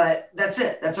 But that's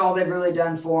it. That's all they've really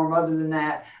done for them. Other than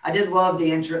that, I did love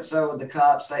the entrance though with the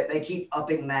cups. They keep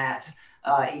upping that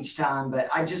each time. But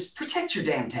I just protect your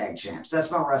damn tag champs.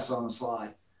 That's my wrestle on the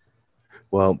slide.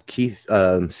 Well, Keith,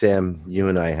 Sam, you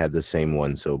and I had the same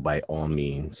one, so by all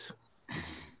means.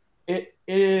 It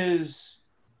is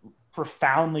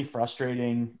profoundly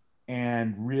frustrating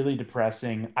and really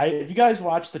depressing. Have you guys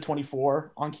watched the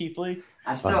 24 on Keith Lee?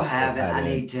 I still haven't. I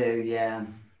need to. Yeah.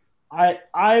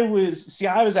 I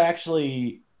was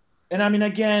actually, and I mean,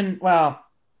 again, well,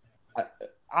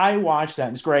 I watched that.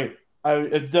 And it's great.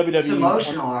 WWE. It's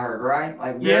emotional, I heard, right?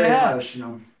 Like very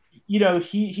emotional. You know,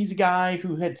 he's a guy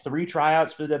who had 3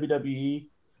 tryouts for the WWE.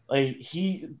 Like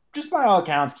he, just by all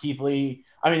accounts, Keith Lee.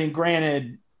 I mean, and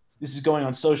granted, this is going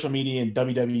on social media and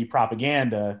WWE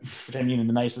propaganda, which I mean in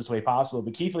the nicest way possible.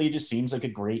 But Keith Lee just seems like a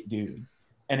great dude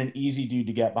and an easy dude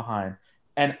to get behind.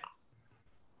 And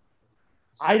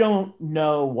I don't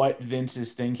know what Vince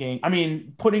is thinking. I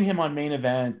mean, putting him on main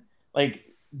event, like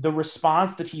the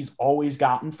response that he's always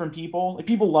gotten from people, like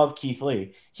people love Keith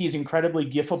Lee. He's incredibly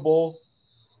giftable.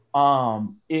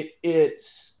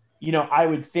 It's, you know, I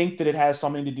would think that it has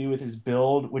something to do with his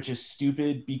build, which is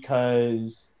stupid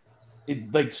because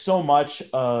it, like, so much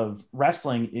of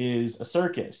wrestling is a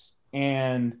circus.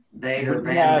 And Vader,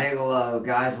 Bam Bigelow,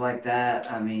 guys like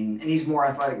that. I mean, and he's more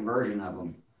athletic version of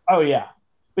them. Oh yeah.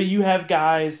 But you have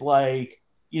guys like,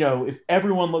 you know, if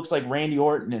everyone looks like Randy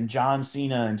Orton and John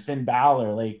Cena and Finn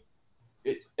Balor, like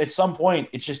at some point,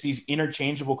 it's just these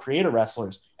interchangeable creator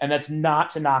wrestlers. And that's not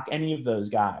to knock any of those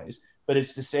guys, but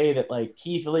it's to say that like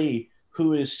Keith Lee,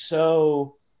 who is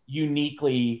so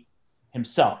uniquely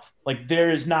himself, like there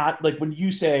is not, like when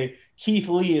you say Keith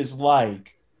Lee is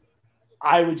like,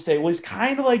 I would say was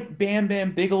kind of like Bam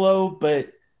Bam Bigelow,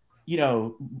 but you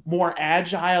know, more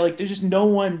agile. Like there's just no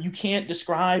one, you can't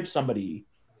describe somebody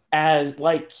as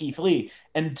like Keith Lee.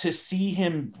 And to see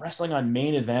him wrestling on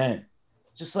main event,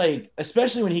 just like,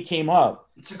 especially when he came up,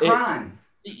 it's a crime.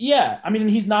 Yeah. I mean,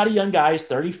 he's not a young guy. He's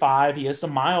 35. He has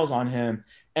some miles on him.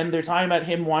 And they're talking about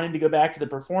him wanting to go back to the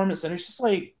performance center. It's just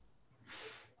like,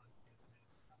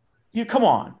 you come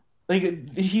on.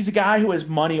 Like he's a guy who has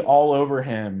money all over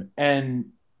him.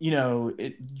 And, you know,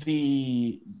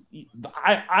 he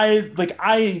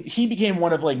became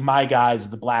one of like my guys,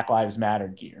 the Black Lives Matter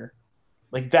gear,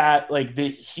 like that, like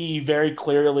he very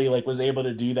clearly like was able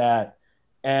to do that.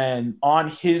 And on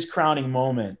his crowning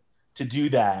moment to do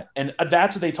that. And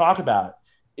that's what they talk about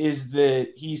is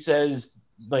that he says,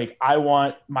 like, I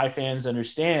want my fans to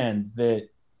understand that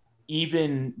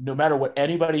even no matter what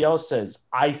anybody else says,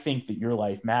 I think that your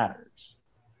life matters.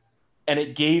 And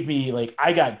it gave me like,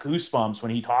 I got goosebumps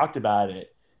when he talked about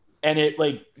it. And it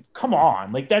like, come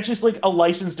on, like that's just like a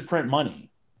license to print money.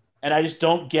 And I just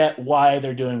don't get why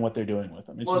they're doing what they're doing with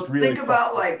them. It's just really think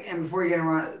about like, and before you get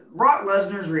around, Brock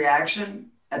Lesnar's reaction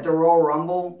at the Royal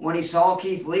Rumble when he saw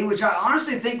Keith Lee, which I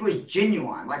honestly think was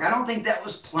genuine. Like I don't think that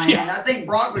was planned. Yeah. I think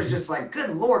Brock was just like, "Good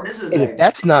Lord, this is." If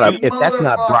that's not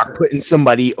Brock putting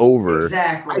somebody over,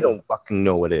 exactly. I don't fucking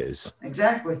know what is.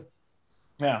 Exactly.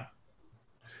 Yeah.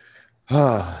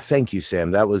 Thank you,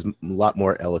 Sam. That was a lot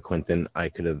more eloquent than I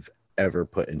could have ever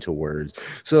put into words.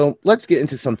 So let's get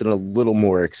into something a little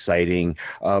more exciting.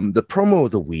 The promo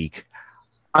of the week.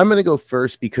 I'm going to go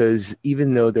first because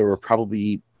even though there were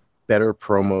probably better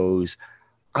promos,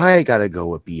 I got to go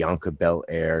with Bianca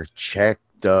Belair. Check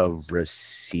the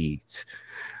receipt.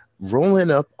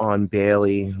 Rolling up on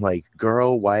Bayley, like,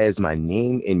 girl, why is my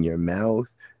name in your mouth?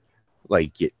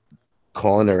 Like, you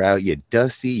calling her out, you're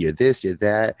dusty, you're this, you're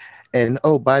that. And,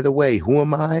 oh, by the way, who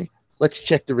am I? Let's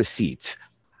check the receipts.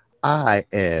 I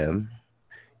am,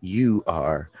 you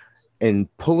are, and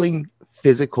pulling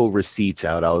physical receipts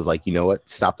out, I was like, you know what?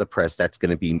 Stop the press. That's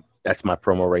going to be That's my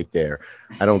promo right there.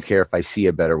 I don't care if I see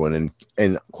a better one.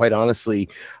 And quite honestly,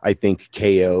 I think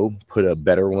KO put a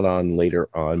better one on later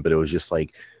on, but it was just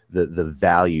like the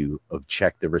value of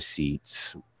check the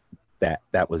receipts.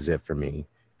 That was it for me.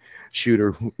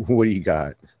 Shooter, what do you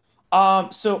got?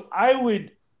 So I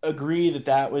would agree that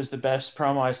that was the best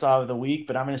promo I saw of the week,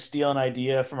 but I'm going to steal an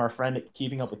idea from our friend at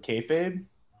Keeping Up with Kayfabe,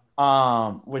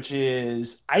 which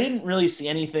is I didn't really see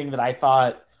anything that I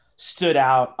thought stood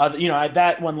out.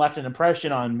 That one left an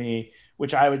impression on me,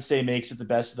 which I would say makes it the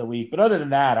best of the week. But other than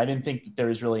that, I didn't think that there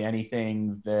was really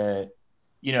anything that,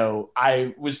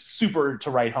 I was super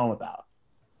to write home about.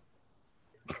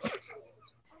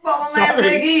 Well, man,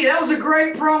 Big E, that was a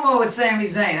great promo with Sami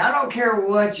Zayn. I don't care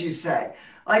what you say.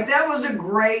 Like, that was a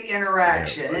great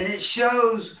interaction. And it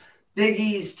shows Big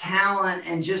E's talent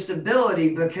and just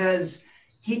ability because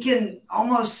he can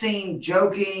almost seem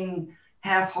joking,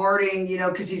 half-hearting,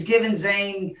 because he's given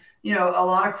Zayn, a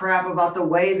lot of crap about the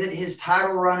way that his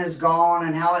title run has gone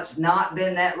and how it's not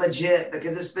been that legit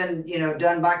because it's been,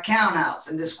 done by countouts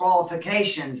and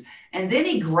disqualifications. And then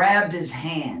he grabbed his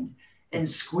hand and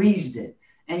squeezed it.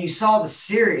 And you saw the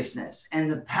seriousness and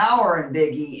the power in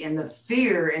Big E and the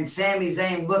fear in Sami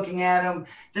Zayn looking at him.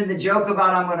 Then the joke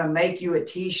about I'm going to make you a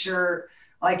T-shirt.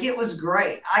 Like, it was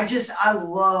great. I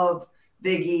love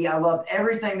Big E. I love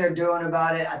everything they're doing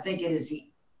about it. I think it is the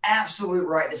absolute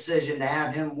right decision to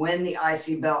have him win the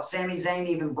IC belt. Sami Zayn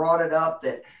even brought it up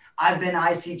that I've been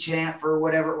IC champ for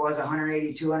whatever it was,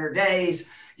 180, 200 days.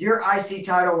 Your IC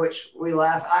title, which we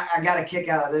laugh. I got a kick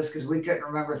out of this because we couldn't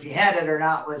remember if he had it or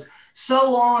not, was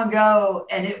so long ago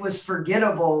and it was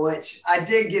forgettable, which I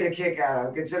did get a kick out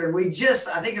of considering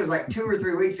I think it was like 2 or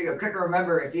 3 weeks ago, couldn't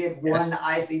remember if he had won the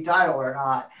IC title or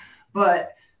not.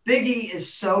 But Big E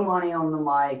is so money on the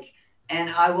mic, and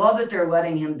I love that they're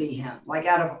letting him be him. Like,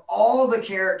 out of all the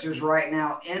characters right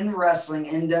now in wrestling,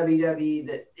 in WWE,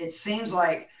 that it seems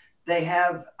like they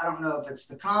have, I don't know if it's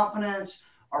the confidence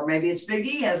or maybe it's Big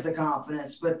E has the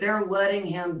confidence, but they're letting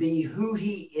him be who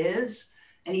he is.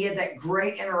 And he had that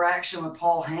great interaction with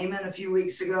Paul Heyman a few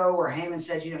weeks ago where Heyman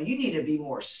said, you need to be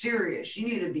more serious. You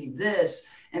need to be this.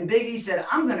 And Big E said,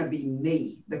 I'm going to be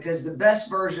me because the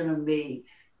best version of me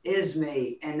is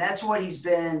me. And that's what he's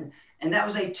been. And that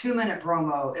was a 2-minute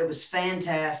promo. It was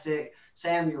fantastic.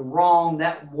 Sam, you're wrong.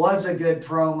 That was a good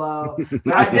promo.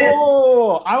 But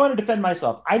I want to defend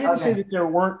myself. I didn't say that there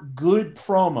weren't good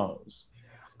promos.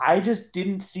 I just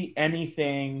didn't see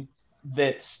anything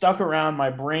that stuck around my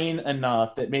brain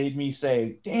enough that made me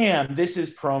say, damn, this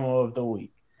is promo of the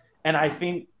week. And I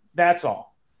think that's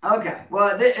all. Okay.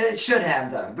 Well, it should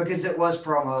have, though, because it was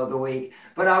promo of the week.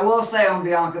 But I will say on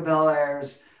Bianca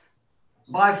Belair's,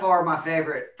 by far my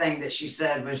favorite thing that she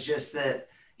said was just that,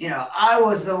 I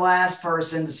was the last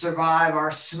person to survive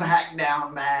our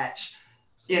SmackDown match.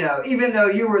 Even though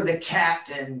you were the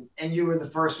captain and you were the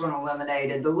first one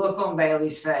eliminated, the look on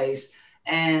Bayley's face.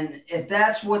 And if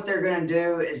that's what they're going to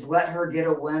do is let her get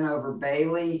a win over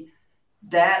Bayley,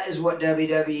 that is what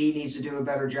WWE needs to do a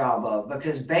better job of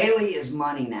because Bayley is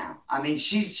money now. I mean,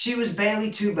 she was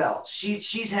Bayley 2 belts.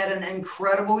 She's had an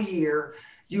incredible year.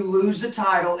 You lose the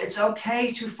title. It's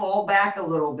okay to fall back a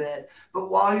little bit, but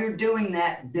while you're doing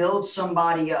that, build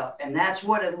somebody up. And that's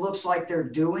what it looks like they're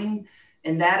doing.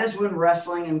 And that is when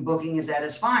wrestling and booking is at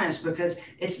its finest because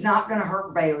it's not going to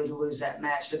hurt Bayley to lose that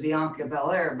match to Bianca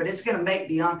Belair, but it's going to make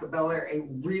Bianca Belair a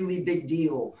really big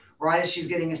deal right as she's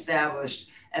getting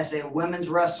established as a women's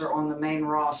wrestler on the main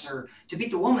roster to beat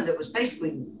the woman that was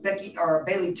basically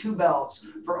Bayley 2 belts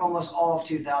for almost all of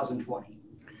 2020.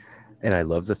 And I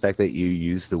love the fact that you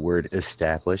use the word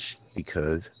establish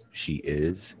because she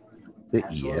is the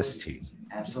EST.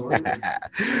 Absolutely.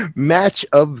 Match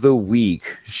of the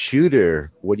week.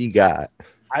 Shooter, what do you got?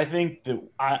 I think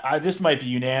that this might be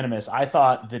unanimous. I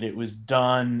thought that it was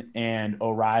Dunn and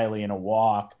O'Reilly in a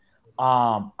walk.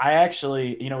 I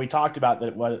actually, we talked about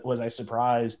that. Was I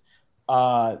surprised?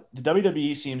 The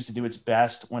WWE seems to do its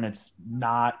best when it's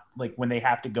not like when they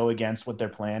have to go against what their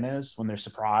plan is, when they're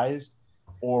surprised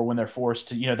or when they're forced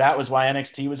to, that was why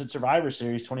NXT was at Survivor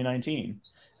Series 2019.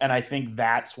 And I think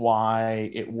that's why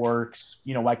it works,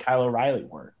 why Kyle O'Reilly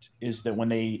worked, is that when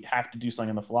they have to do something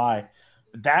on the fly.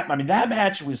 That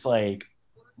match was like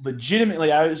legitimately,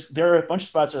 there are a bunch of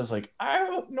spots where I was like, I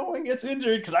hope no one gets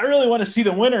injured because I really want to see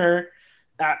the winner.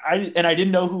 I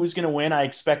didn't know who was going to win. I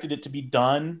expected it to be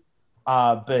done.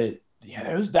 But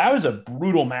yeah, that was a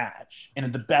brutal match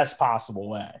in the best possible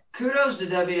way. Kudos to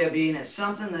WWE, and it's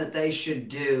something that they should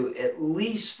do, at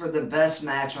least for the best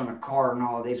match on a card and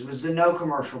all of these, was the no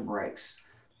commercial breaks.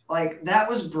 Like, that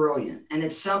was brilliant. And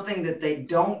it's something that they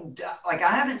don't – like, I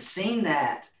haven't seen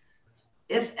that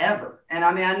if ever. And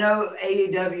I mean, I know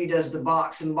AEW does the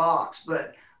box and box,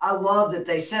 but I love that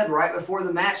they said right before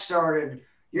the match started,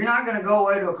 you're not going to go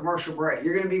away to a commercial break.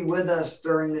 You're going to be with us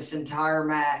during this entire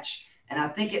match. And I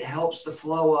think it helps the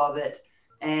flow of it.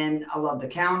 And I love the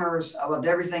counters. I loved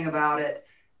everything about it.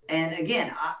 And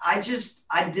again, I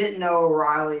didn't know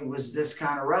O'Reilly was this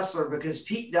kind of wrestler because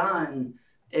Pete Dunne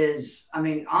is, I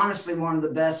mean, honestly, one of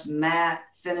the best mat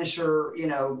finisher,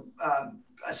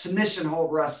 submission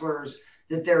hold wrestlers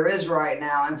that there is right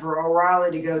now. And for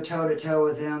O'Reilly to go toe to toe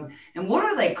with him, and what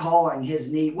are they calling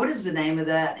his knee? What is the name of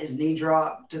that? His knee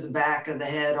drop to the back of the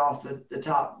head off the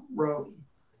top rope.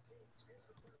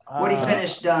 What he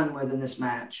finished Dunne with in this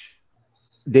match.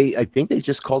 I think they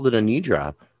just called it a knee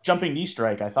drop. Jumping knee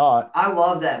strike, I thought. I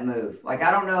love that move. Like,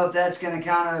 I don't know if that's going to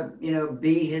kind of,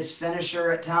 be his finisher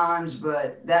at times,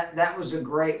 but that was a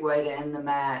great way to end the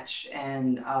match.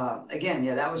 And again,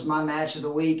 yeah, that was my match of the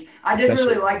week. I did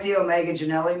really like the Omega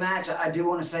Janelli match. I do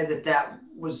want to say that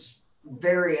was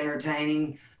very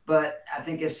entertaining, but I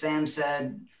think as Sam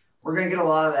said, we're going to get a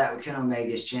lot of that with Ken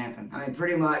Omega as champion. I mean,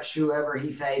 pretty much whoever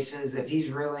he faces, if he's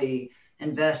really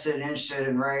invested and interested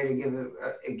and ready to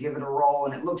give it a roll,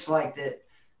 and it looks like that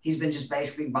he's been just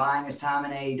basically buying his time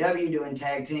in AEW doing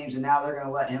tag teams, and now they're going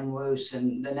to let him loose.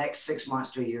 And the next 6 months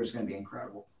to a year is going to be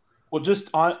incredible. Well, just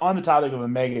on the topic of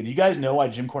Omega, do you guys know why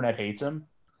Jim Cornette hates him?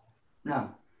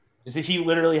 No. Is that he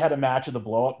literally had a match with a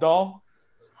blow-up doll?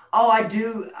 Oh, I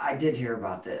do. I did hear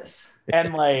about this.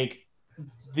 And whatever.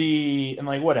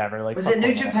 Like, was it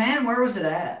New Japan? Where was it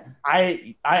at?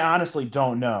 I honestly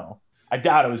don't know. I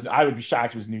doubt it was. I would be shocked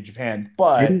if it was New Japan.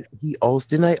 But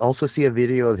didn't I also see a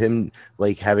video of him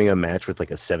like having a match with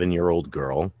like a 7-year-old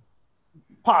girl?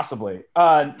 Possibly.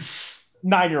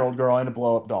 9-year-old girl and a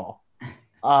blow-up doll.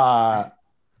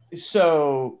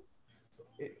 So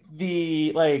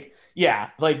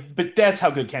but that's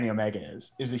how good Kenny Omega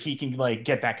is that he can like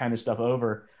get that kind of stuff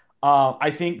over.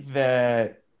 I think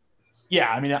that,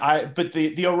 but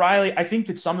the O'Reilly, I think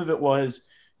that some of it was,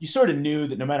 you sort of knew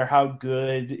that no matter how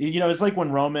good, it's like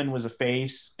when Roman was a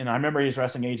face, and I remember he was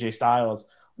wrestling AJ Styles,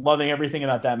 loving everything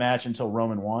about that match until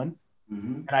Roman won.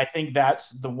 Mm-hmm. And I think that's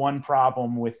the one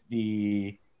problem with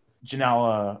the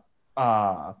Janela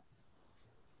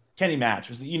Kenny match,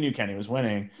 was that you knew Kenny was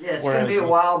winning. Yeah, it's going to be a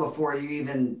while before you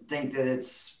even think that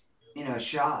it's,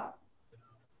 shot.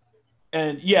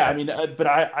 And but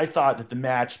I thought that the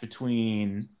match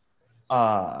between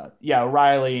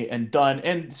O'Reilly and Dunne,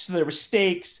 and so there were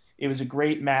stakes. It was a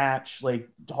great match, like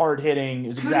hard hitting. It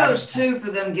was kudos too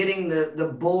for them getting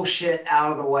the bullshit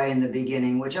out of the way in the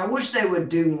beginning, which I wish they would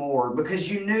do more, because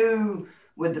you knew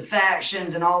with the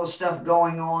factions and all the stuff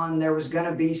going on, there was going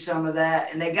to be some of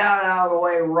that, and they got it out of the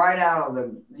way right out of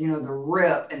the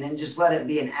rip, and then just let it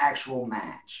be an actual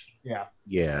match. Yeah.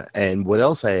 And what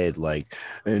else I had liked,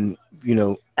 and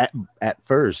at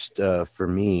first for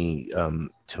me,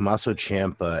 Tommaso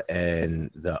Ciampa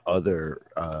and the other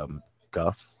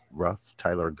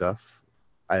Tyler Guff.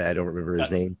 I don't remember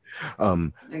his name. I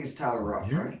think it's Tyler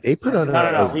Ruff, right? They put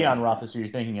on Leon Ruff is who you're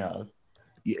thinking of.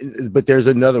 Yeah, but there's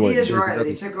another one. He is right.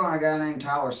 He took on a guy named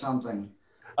Tyler something.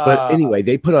 But anyway,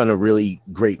 they put on a really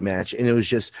great match, and it was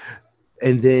just,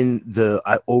 and then the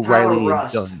O'Reilly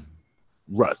and Dunne.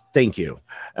 Rust, thank you.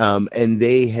 And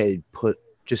they had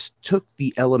took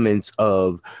the elements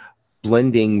of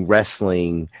blending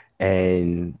wrestling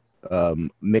and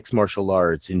mixed martial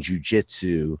arts and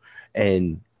jiu-jitsu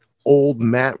and old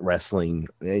mat wrestling.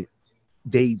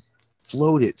 They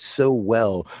flowed it so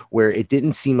well, where it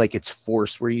didn't seem like it's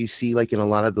forced, where you see like in a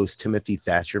lot of those Timothy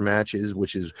Thatcher matches,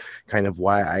 which is kind of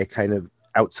why I kind of,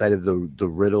 outside of the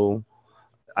Riddle,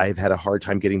 I've had a hard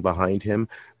time getting behind him.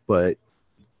 But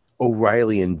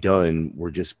O'Reilly and Dunne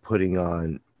were just putting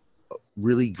on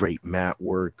really great mat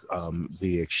work,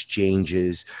 the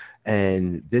exchanges,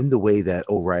 and then the way that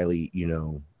O'Reilly,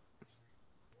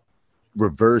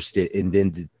 reversed it and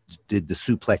then did the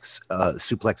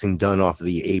suplexing Dunne off of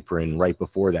the apron right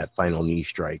before that final knee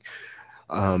strike.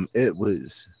 It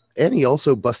was, and he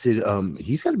also busted.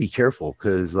 He's got to be careful,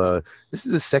 because this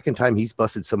is the second time he's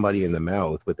busted somebody in the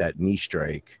mouth with that knee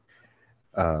strike.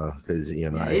 Because he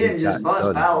didn't just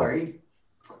bust Balor, he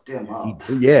fucked him up.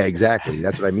 Yeah, exactly.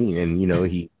 That's what I mean. And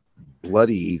he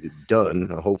bloody Dunne.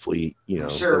 Hopefully, I'm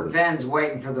sure Finn's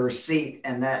waiting for the receipt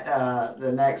and that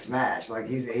the next match. Like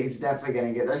he's definitely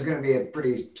going to get. There's going to be a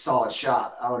pretty solid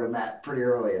shot, I would imagine, pretty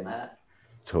early in that.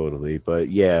 Totally, but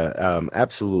yeah,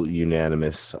 absolutely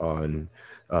unanimous on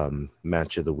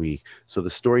match of the week. So the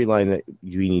storyline that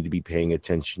you need to be paying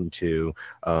attention to,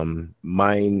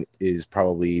 mine is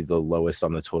probably the lowest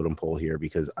on the totem pole here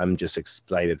because I'm just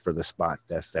excited for the spot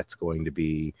that's going to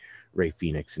be Ray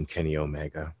Phoenix and Kenny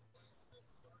Omega.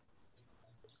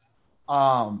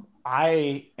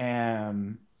 I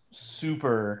am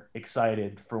super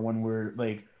excited for when we're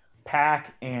like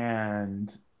Pac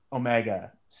and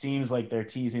Omega. Seems like they're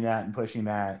teasing that and pushing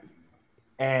that,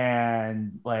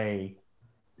 and like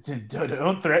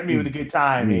don't threaten me with a good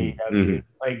time, AEW.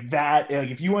 Like that, like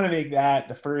if you want to make that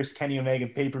the first Kenny Omega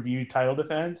pay-per-view title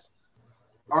defense,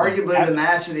 arguably the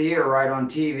match of the year, right, on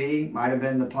TV might have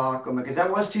been the Pac, because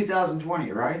that was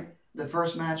 2020, right? The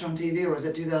first match on TV, or was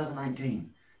it 2019?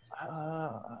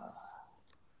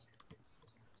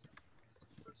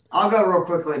 I'll go real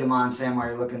quickly to mine, Sam, while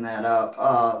you're looking that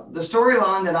up. The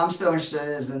storyline that I'm still interested in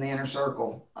is in the Inner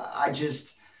Circle. I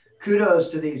just kudos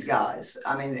to these guys.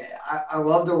 I mean, I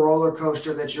love the roller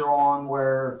coaster that you're on,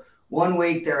 where one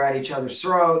week they're at each other's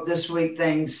throat. This week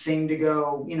things seem to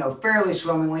go, fairly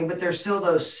swimmingly, but there's still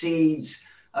those seeds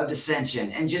of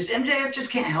dissension. And just MJF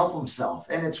just can't help himself.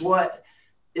 And it's what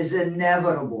is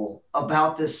inevitable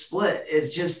about this split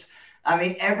is just, I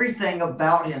mean, everything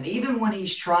about him, even when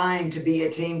he's trying to be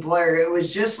a team player, it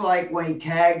was just like when he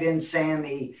tagged in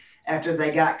Sammy after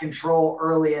they got control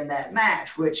early in that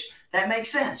match, which that makes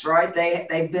sense, right?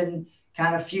 They've been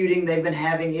kind of feuding. They've been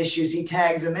having issues. He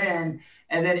tags them in.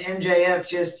 And then MJF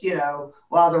just,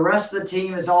 while the rest of the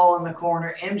team is all in the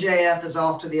corner, MJF is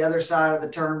off to the other side of the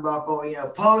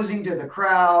turnbuckle, posing to the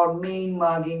crowd, mean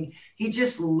mugging. He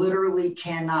just literally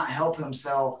cannot help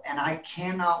himself. And I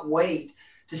cannot wait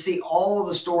to see all of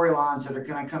the storylines that are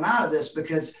going to come out of this,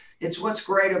 because it's what's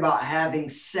great about having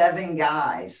 7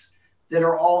 guys that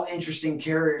are all interesting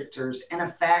characters in a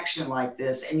faction like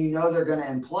this. And they're going to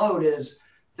implode is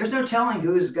there's no telling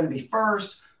who's going to be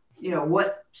first,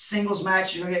 what singles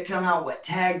matches are going to come out, what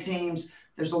tag teams.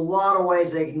 There's a lot of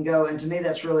ways they can go. And to me,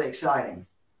 that's really exciting.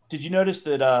 Did you notice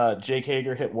that Jake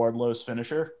Hager hit Wardlow's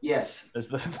finisher? Yes.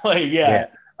 Yeah.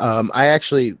 I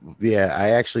actually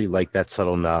like that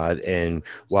subtle nod. And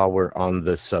while we're on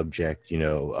the subject,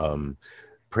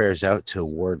 prayers out to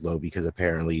Wardlow, because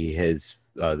apparently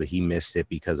he missed it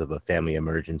because of a family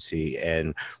emergency.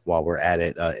 And while we're at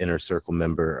it, Inner Circle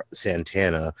member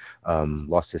Santana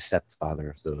lost his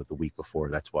stepfather the week before.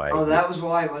 That's why. Oh, that was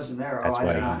why he wasn't there.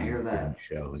 I did not hear that.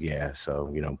 Show. Yeah.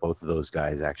 So, both of those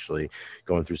guys actually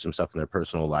going through some stuff in their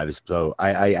personal lives. So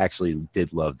I actually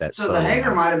did love that. So the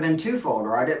Hager might have been twofold,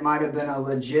 right? It might have been a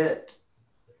legit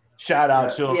shout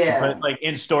out to him, but like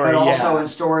in story, but also in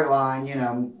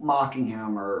storyline, mocking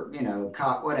him or,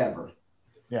 whatever.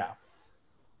 Yeah.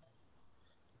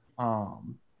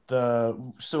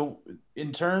 So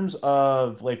in terms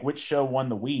of like which show won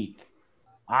the week,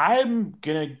 I'm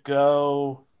gonna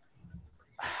go.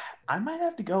 I might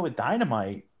have to go with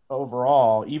Dynamite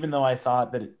overall, even though I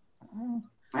thought that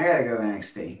I gotta go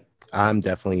NXT. I'm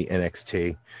definitely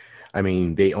NXT. I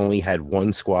mean, they only had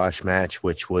one squash match,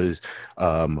 which was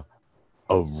a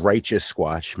righteous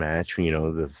squash match.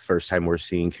 The first time we're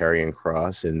seeing Karrion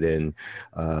Kross, and then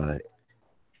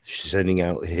sending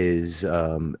out his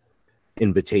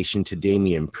invitation to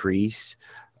Damian Priest.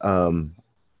 I'm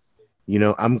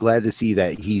glad to see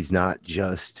that he's not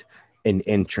just an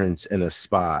entrance in a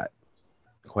spot,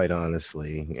 quite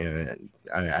honestly. And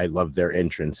I love their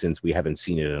entrance since we haven't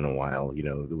seen it in a while.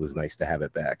 It was nice to have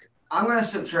it back. I'm going to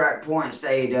subtract points to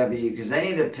AEW because they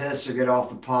need to piss or get off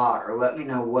the pot or let me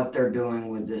know what they're doing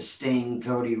with this Sting,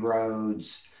 Cody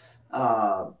Rhodes,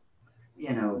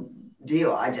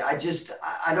 deal. I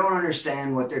don't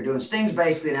understand what they're doing. Sting's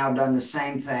basically now done the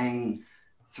same thing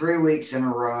 3 weeks in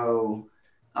a row.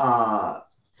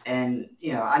 And,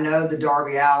 I know the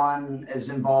Darby Allin is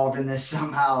involved in this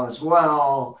somehow as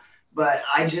well, but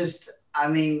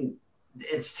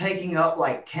it's taking up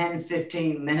like 10,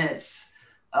 15 minutes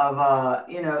of,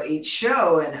 each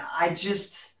show. And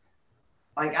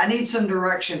I need some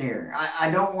direction here. I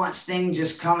don't want Sting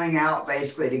just coming out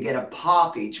basically to get a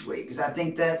pop each week, because I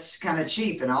think that's kind of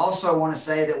cheap. And I also want to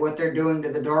say that what they're doing to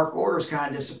the Dark Order is kind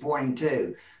of disappointing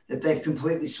too, that they've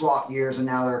completely swapped gears and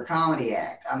now they're a comedy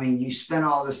act. I mean, you spent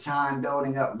all this time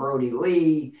building up Brody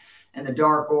Lee and the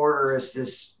Dark Order as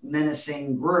this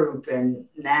menacing group. And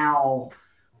now,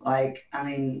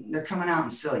 they're coming out in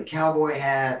silly cowboy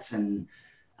hats and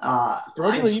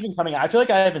Brody Lee even coming out. I feel like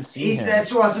I haven't seen him.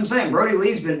 That's what I'm saying. Brody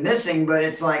Lee's been missing, but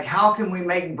it's like, how can we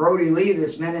make Brody Lee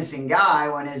this menacing guy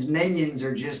when his minions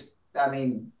are just,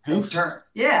 Goofs.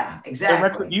 Yeah, exactly. The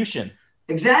Retribution.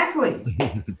 Exactly.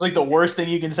 Like the worst thing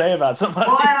you can say about somebody.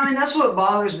 Well, and I mean, that's what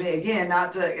bothers me. Again,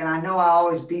 not to, and I know I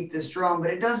always beat this drum, but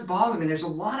it does bother me. There's a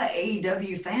lot of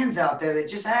AEW fans out there that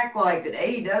just act like that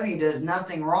AEW does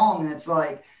nothing wrong. And it's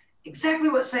like exactly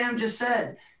what Sam just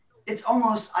said. It's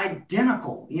almost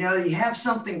identical. You know, you have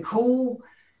something cool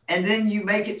and then you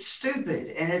make it stupid.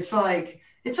 And it's like,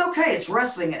 it's okay. It's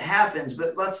wrestling. It happens.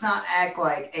 But let's not act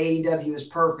like AEW is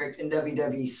perfect and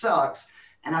WWE sucks.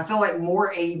 And I feel like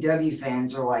more AEW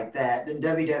fans are like that than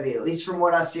WWE, at least from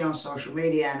what I see on social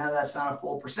media. I know that's not a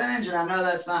full percentage, and I know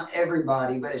that's not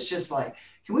everybody, but it's just like,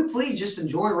 can we please just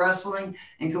enjoy wrestling?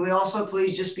 And can we also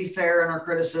please just be fair in our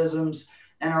criticisms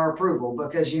and our approval?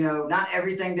 Because, you know, not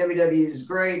everything WWE is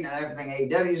great, not everything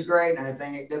AEW is great, not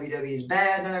everything WWE is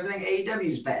bad, not everything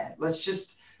AEW is bad. Let's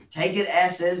just take it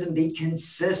as is and be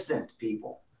consistent,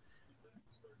 people.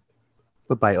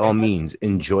 But by all means,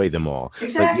 enjoy them all.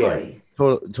 Exactly.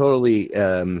 But yeah, totally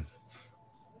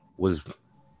was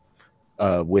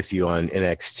with you on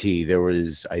NXT. There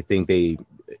was, I think they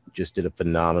just did a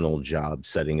phenomenal job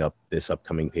setting up this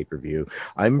upcoming pay-per-view.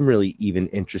 I'm really even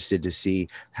interested to see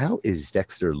how is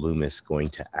Dexter Lumis going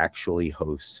to actually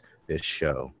host this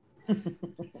show.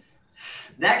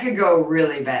 That could go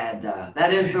really bad, though.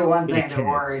 That is the one thing that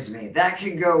worries me. That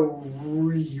could go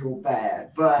real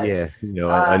bad. But yeah, you know,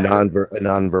 a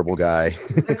non-verbal guy.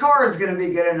 The card's going to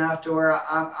be good enough to where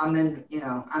I'm in. You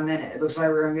know, I'm in it. It looks like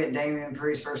we're going to get Damian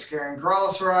Priest versus Karrion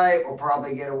Kross, right? We'll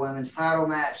probably get a women's title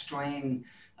match between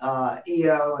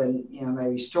Io and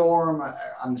maybe Storm.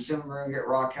 I'm assuming we're going to get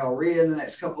Raquel Rhea in the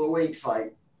next couple of weeks.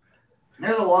 Like,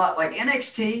 there's a lot. Like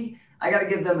NXT. I got to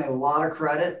give them a lot of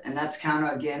credit, and that's kind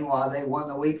of, again, why they won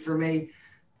the week for me.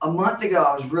 A month ago,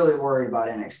 I was really worried about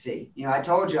NXT. I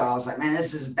told you, I was like, man,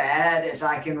 this is bad as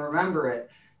I can remember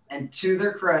it. And to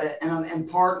their credit, and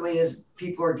partly as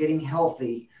people are getting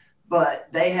healthy,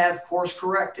 but they have course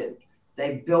corrected.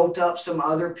 They built up some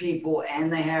other people,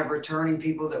 and they have returning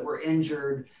people that were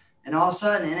injured. And all of a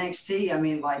sudden, NXT, I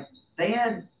mean, like, they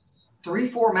had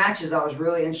 3-4 matches I was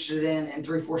really interested in and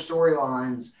 3-4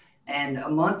 storylines. And a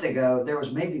month ago, there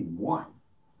was maybe one.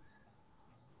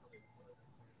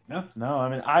 No. I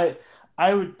mean,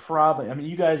 I would probably. I mean,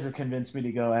 you guys have convinced me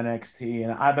to go NXT,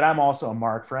 but I'm also a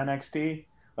mark for NXT.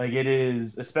 Like it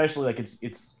is, especially like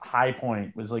its high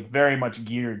point was like very much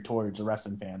geared towards a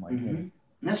wrestling fan like me. And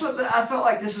that's what I felt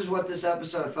like. This is what this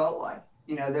episode felt like.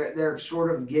 They're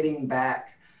sort of getting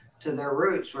back to their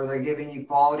roots, where they're giving you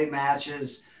quality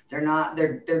matches.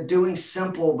 They're doing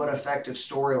simple but effective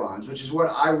storylines, which is what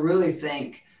I really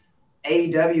think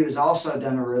AEW has also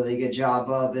done a really good job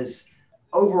of. Is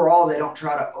overall they don't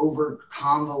try to over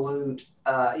convolute,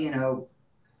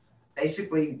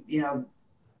 basically,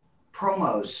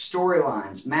 promos,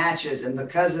 storylines, matches, and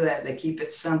because of that, they keep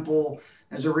it simple.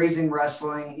 There's a reason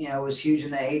wrestling, was huge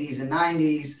in the 80s and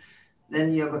 90s.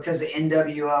 Then, because of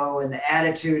NWO and the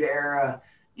Attitude Era.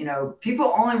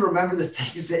 People only remember the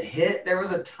things that hit. There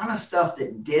was a ton of stuff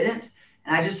that didn't.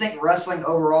 And I just think wrestling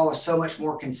overall was so much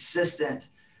more consistent,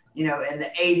 in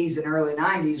the 80s and early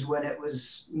 90s when it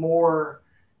was more,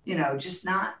 just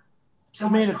not so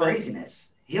much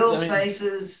craziness. Heels,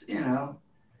 faces,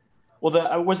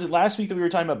 Well, was it last week that we were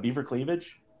talking about beaver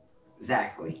cleavage?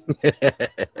 Exactly. I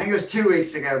think it was 2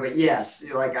 weeks ago, but yes,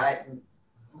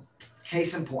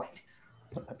 case in point.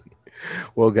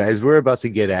 Well, guys, we're about to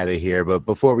get out of here, but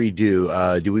before we do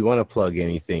we want to plug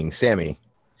anything? Sammy?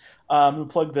 We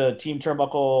plug the Team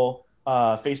Turnbuckle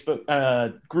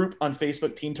Facebook group on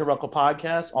Facebook, Team Turnbuckle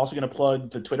Podcast. Also going to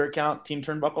plug the Twitter account, Team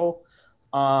Turnbuckle.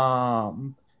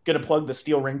 Going to plug the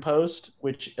Steel Ring Post,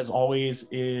 which, as always,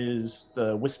 is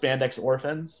the Wispandex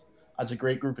Orphans. It's a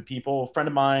great group of people. A friend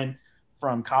of mine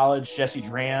from college, Jesse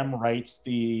Dram, writes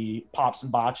the Pops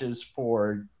and Botches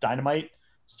for Dynamite.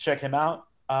 So check him out.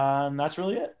 That's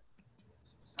really it.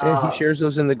 And he shares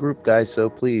those in the group, guys. So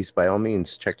please, by all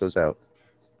means, check those out.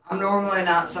 I'm normally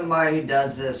not somebody who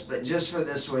does this, but just for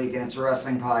this week, and it's a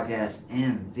wrestling podcast,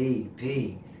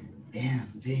 MVP.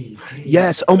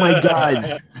 Yes. Oh my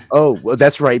God. Oh, well,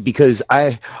 that's right. Because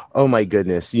oh my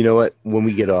goodness. You know what? When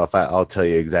we get off, I'll tell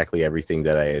you exactly everything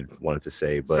that I had wanted to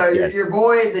say. But so your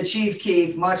boy, the Chief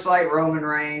Keef, much like Roman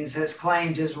Reigns, has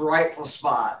claimed his rightful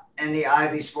spot in the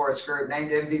Ivy Sports Group,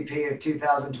 named MVP of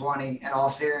 2020. In all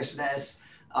seriousness,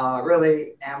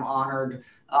 really am honored.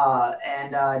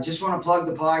 And just want to plug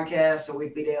the podcast, the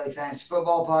Weekly Daily Fantasy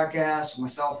Football Podcast, with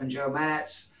myself and Joe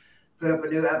Matz. Put up a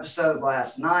new episode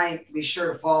last night. Be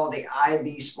sure to follow the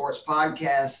IB Sports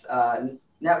Podcast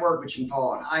Network, which you can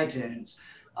follow on iTunes,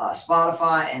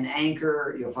 Spotify and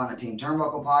Anchor. You'll find the Team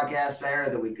Turnbuckle podcast there,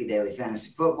 the weekly daily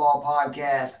fantasy football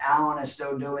podcast. Alan is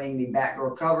still doing the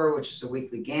Backdoor Cover, which is a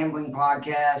weekly gambling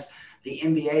podcast. The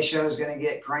NBA show is going to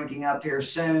get cranking up here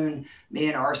soon. Me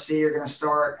and RC are going to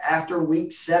start after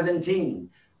week 17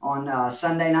 on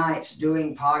Sunday nights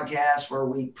doing podcasts where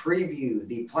we preview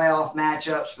the playoff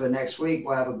matchups for the next week.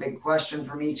 We'll have a big question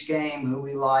from each game, who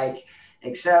we like,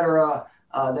 etc.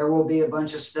 There will be a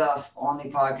bunch of stuff on the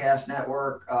podcast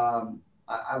network.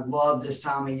 I love this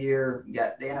time of year. You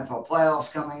got the NFL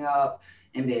playoffs coming up.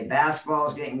 NBA basketball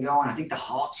is getting going. I think the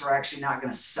Hawks are actually not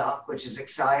going to suck, which is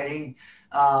exciting.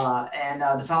 And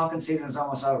the Falcon season is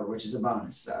almost over, which is a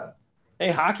bonus. So. Hey,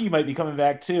 hockey might be coming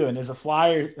back too. And as a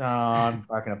Flyer, I'm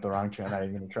barking up the wrong tree. I'm not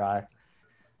even going to try.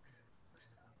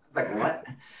 Like what?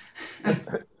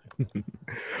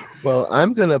 Well,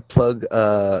 I'm going to plug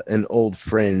an old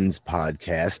friend's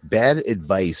podcast, Bad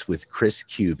Advice with Chris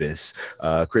Cubis.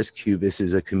 Chris Cubis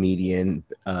is a comedian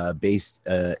based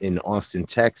in Austin,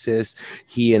 Texas.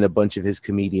 He and a bunch of his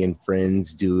comedian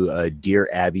friends do a Dear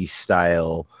Abby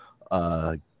style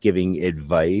giving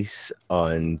advice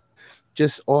on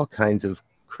just all kinds of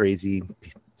crazy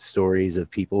stories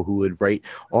of people who would write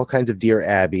all kinds of Dear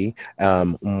Abby.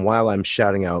 While I'm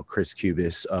shouting out Chris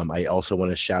Cubis, I also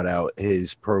want to shout out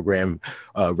his program,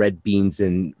 Red Beans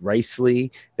and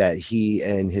Ricely, that he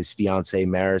and his fiance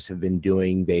Maris have been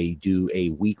doing. They do a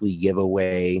weekly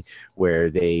giveaway where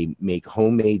they make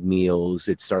homemade meals.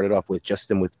 It started off with just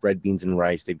them with red beans and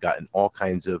rice. They've gotten all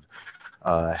kinds of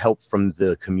help from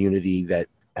the community that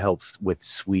helps with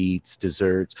sweets,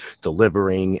 desserts,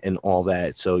 delivering, and all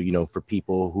that. So, for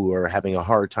people who are having a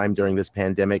hard time during this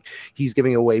pandemic, he's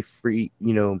giving away free,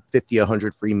 50,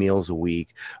 100 free meals a week.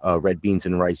 Red Beans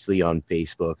and Ricely on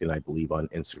Facebook, and I believe on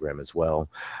Instagram as well.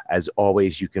 As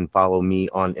always, you can follow me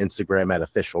on Instagram at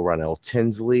official Ronell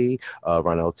Tinsley,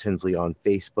 Ronell Tinsley on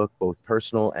Facebook, both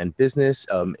personal and business,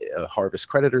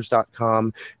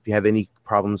 harvestcreditors.com. If you have any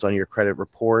problems on your credit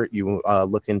report, you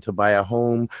looking to buy a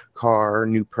home, car,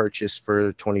 new purchase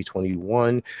for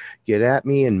 2021, get at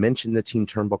me and mention the Team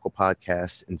Turnbuckle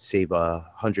podcast and save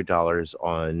 $100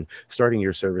 on starting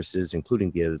your services,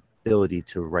 including the ability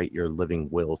to write your living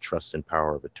will, trust, and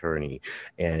power of attorney.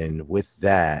 And with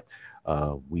that,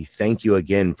 we thank you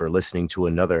again for listening to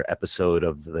another episode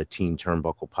of the Team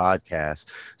Turnbuckle podcast.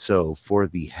 So for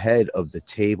the head of the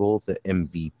table, the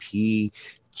MVP,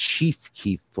 Chief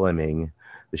Keith Fleming,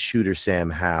 the shooter Sam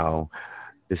Howe,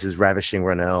 this is Ravishing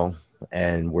Ronell,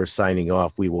 and we're signing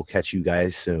off. We will catch you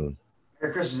guys soon.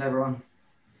 Merry Christmas, everyone.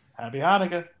 Happy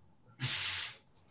Hanukkah.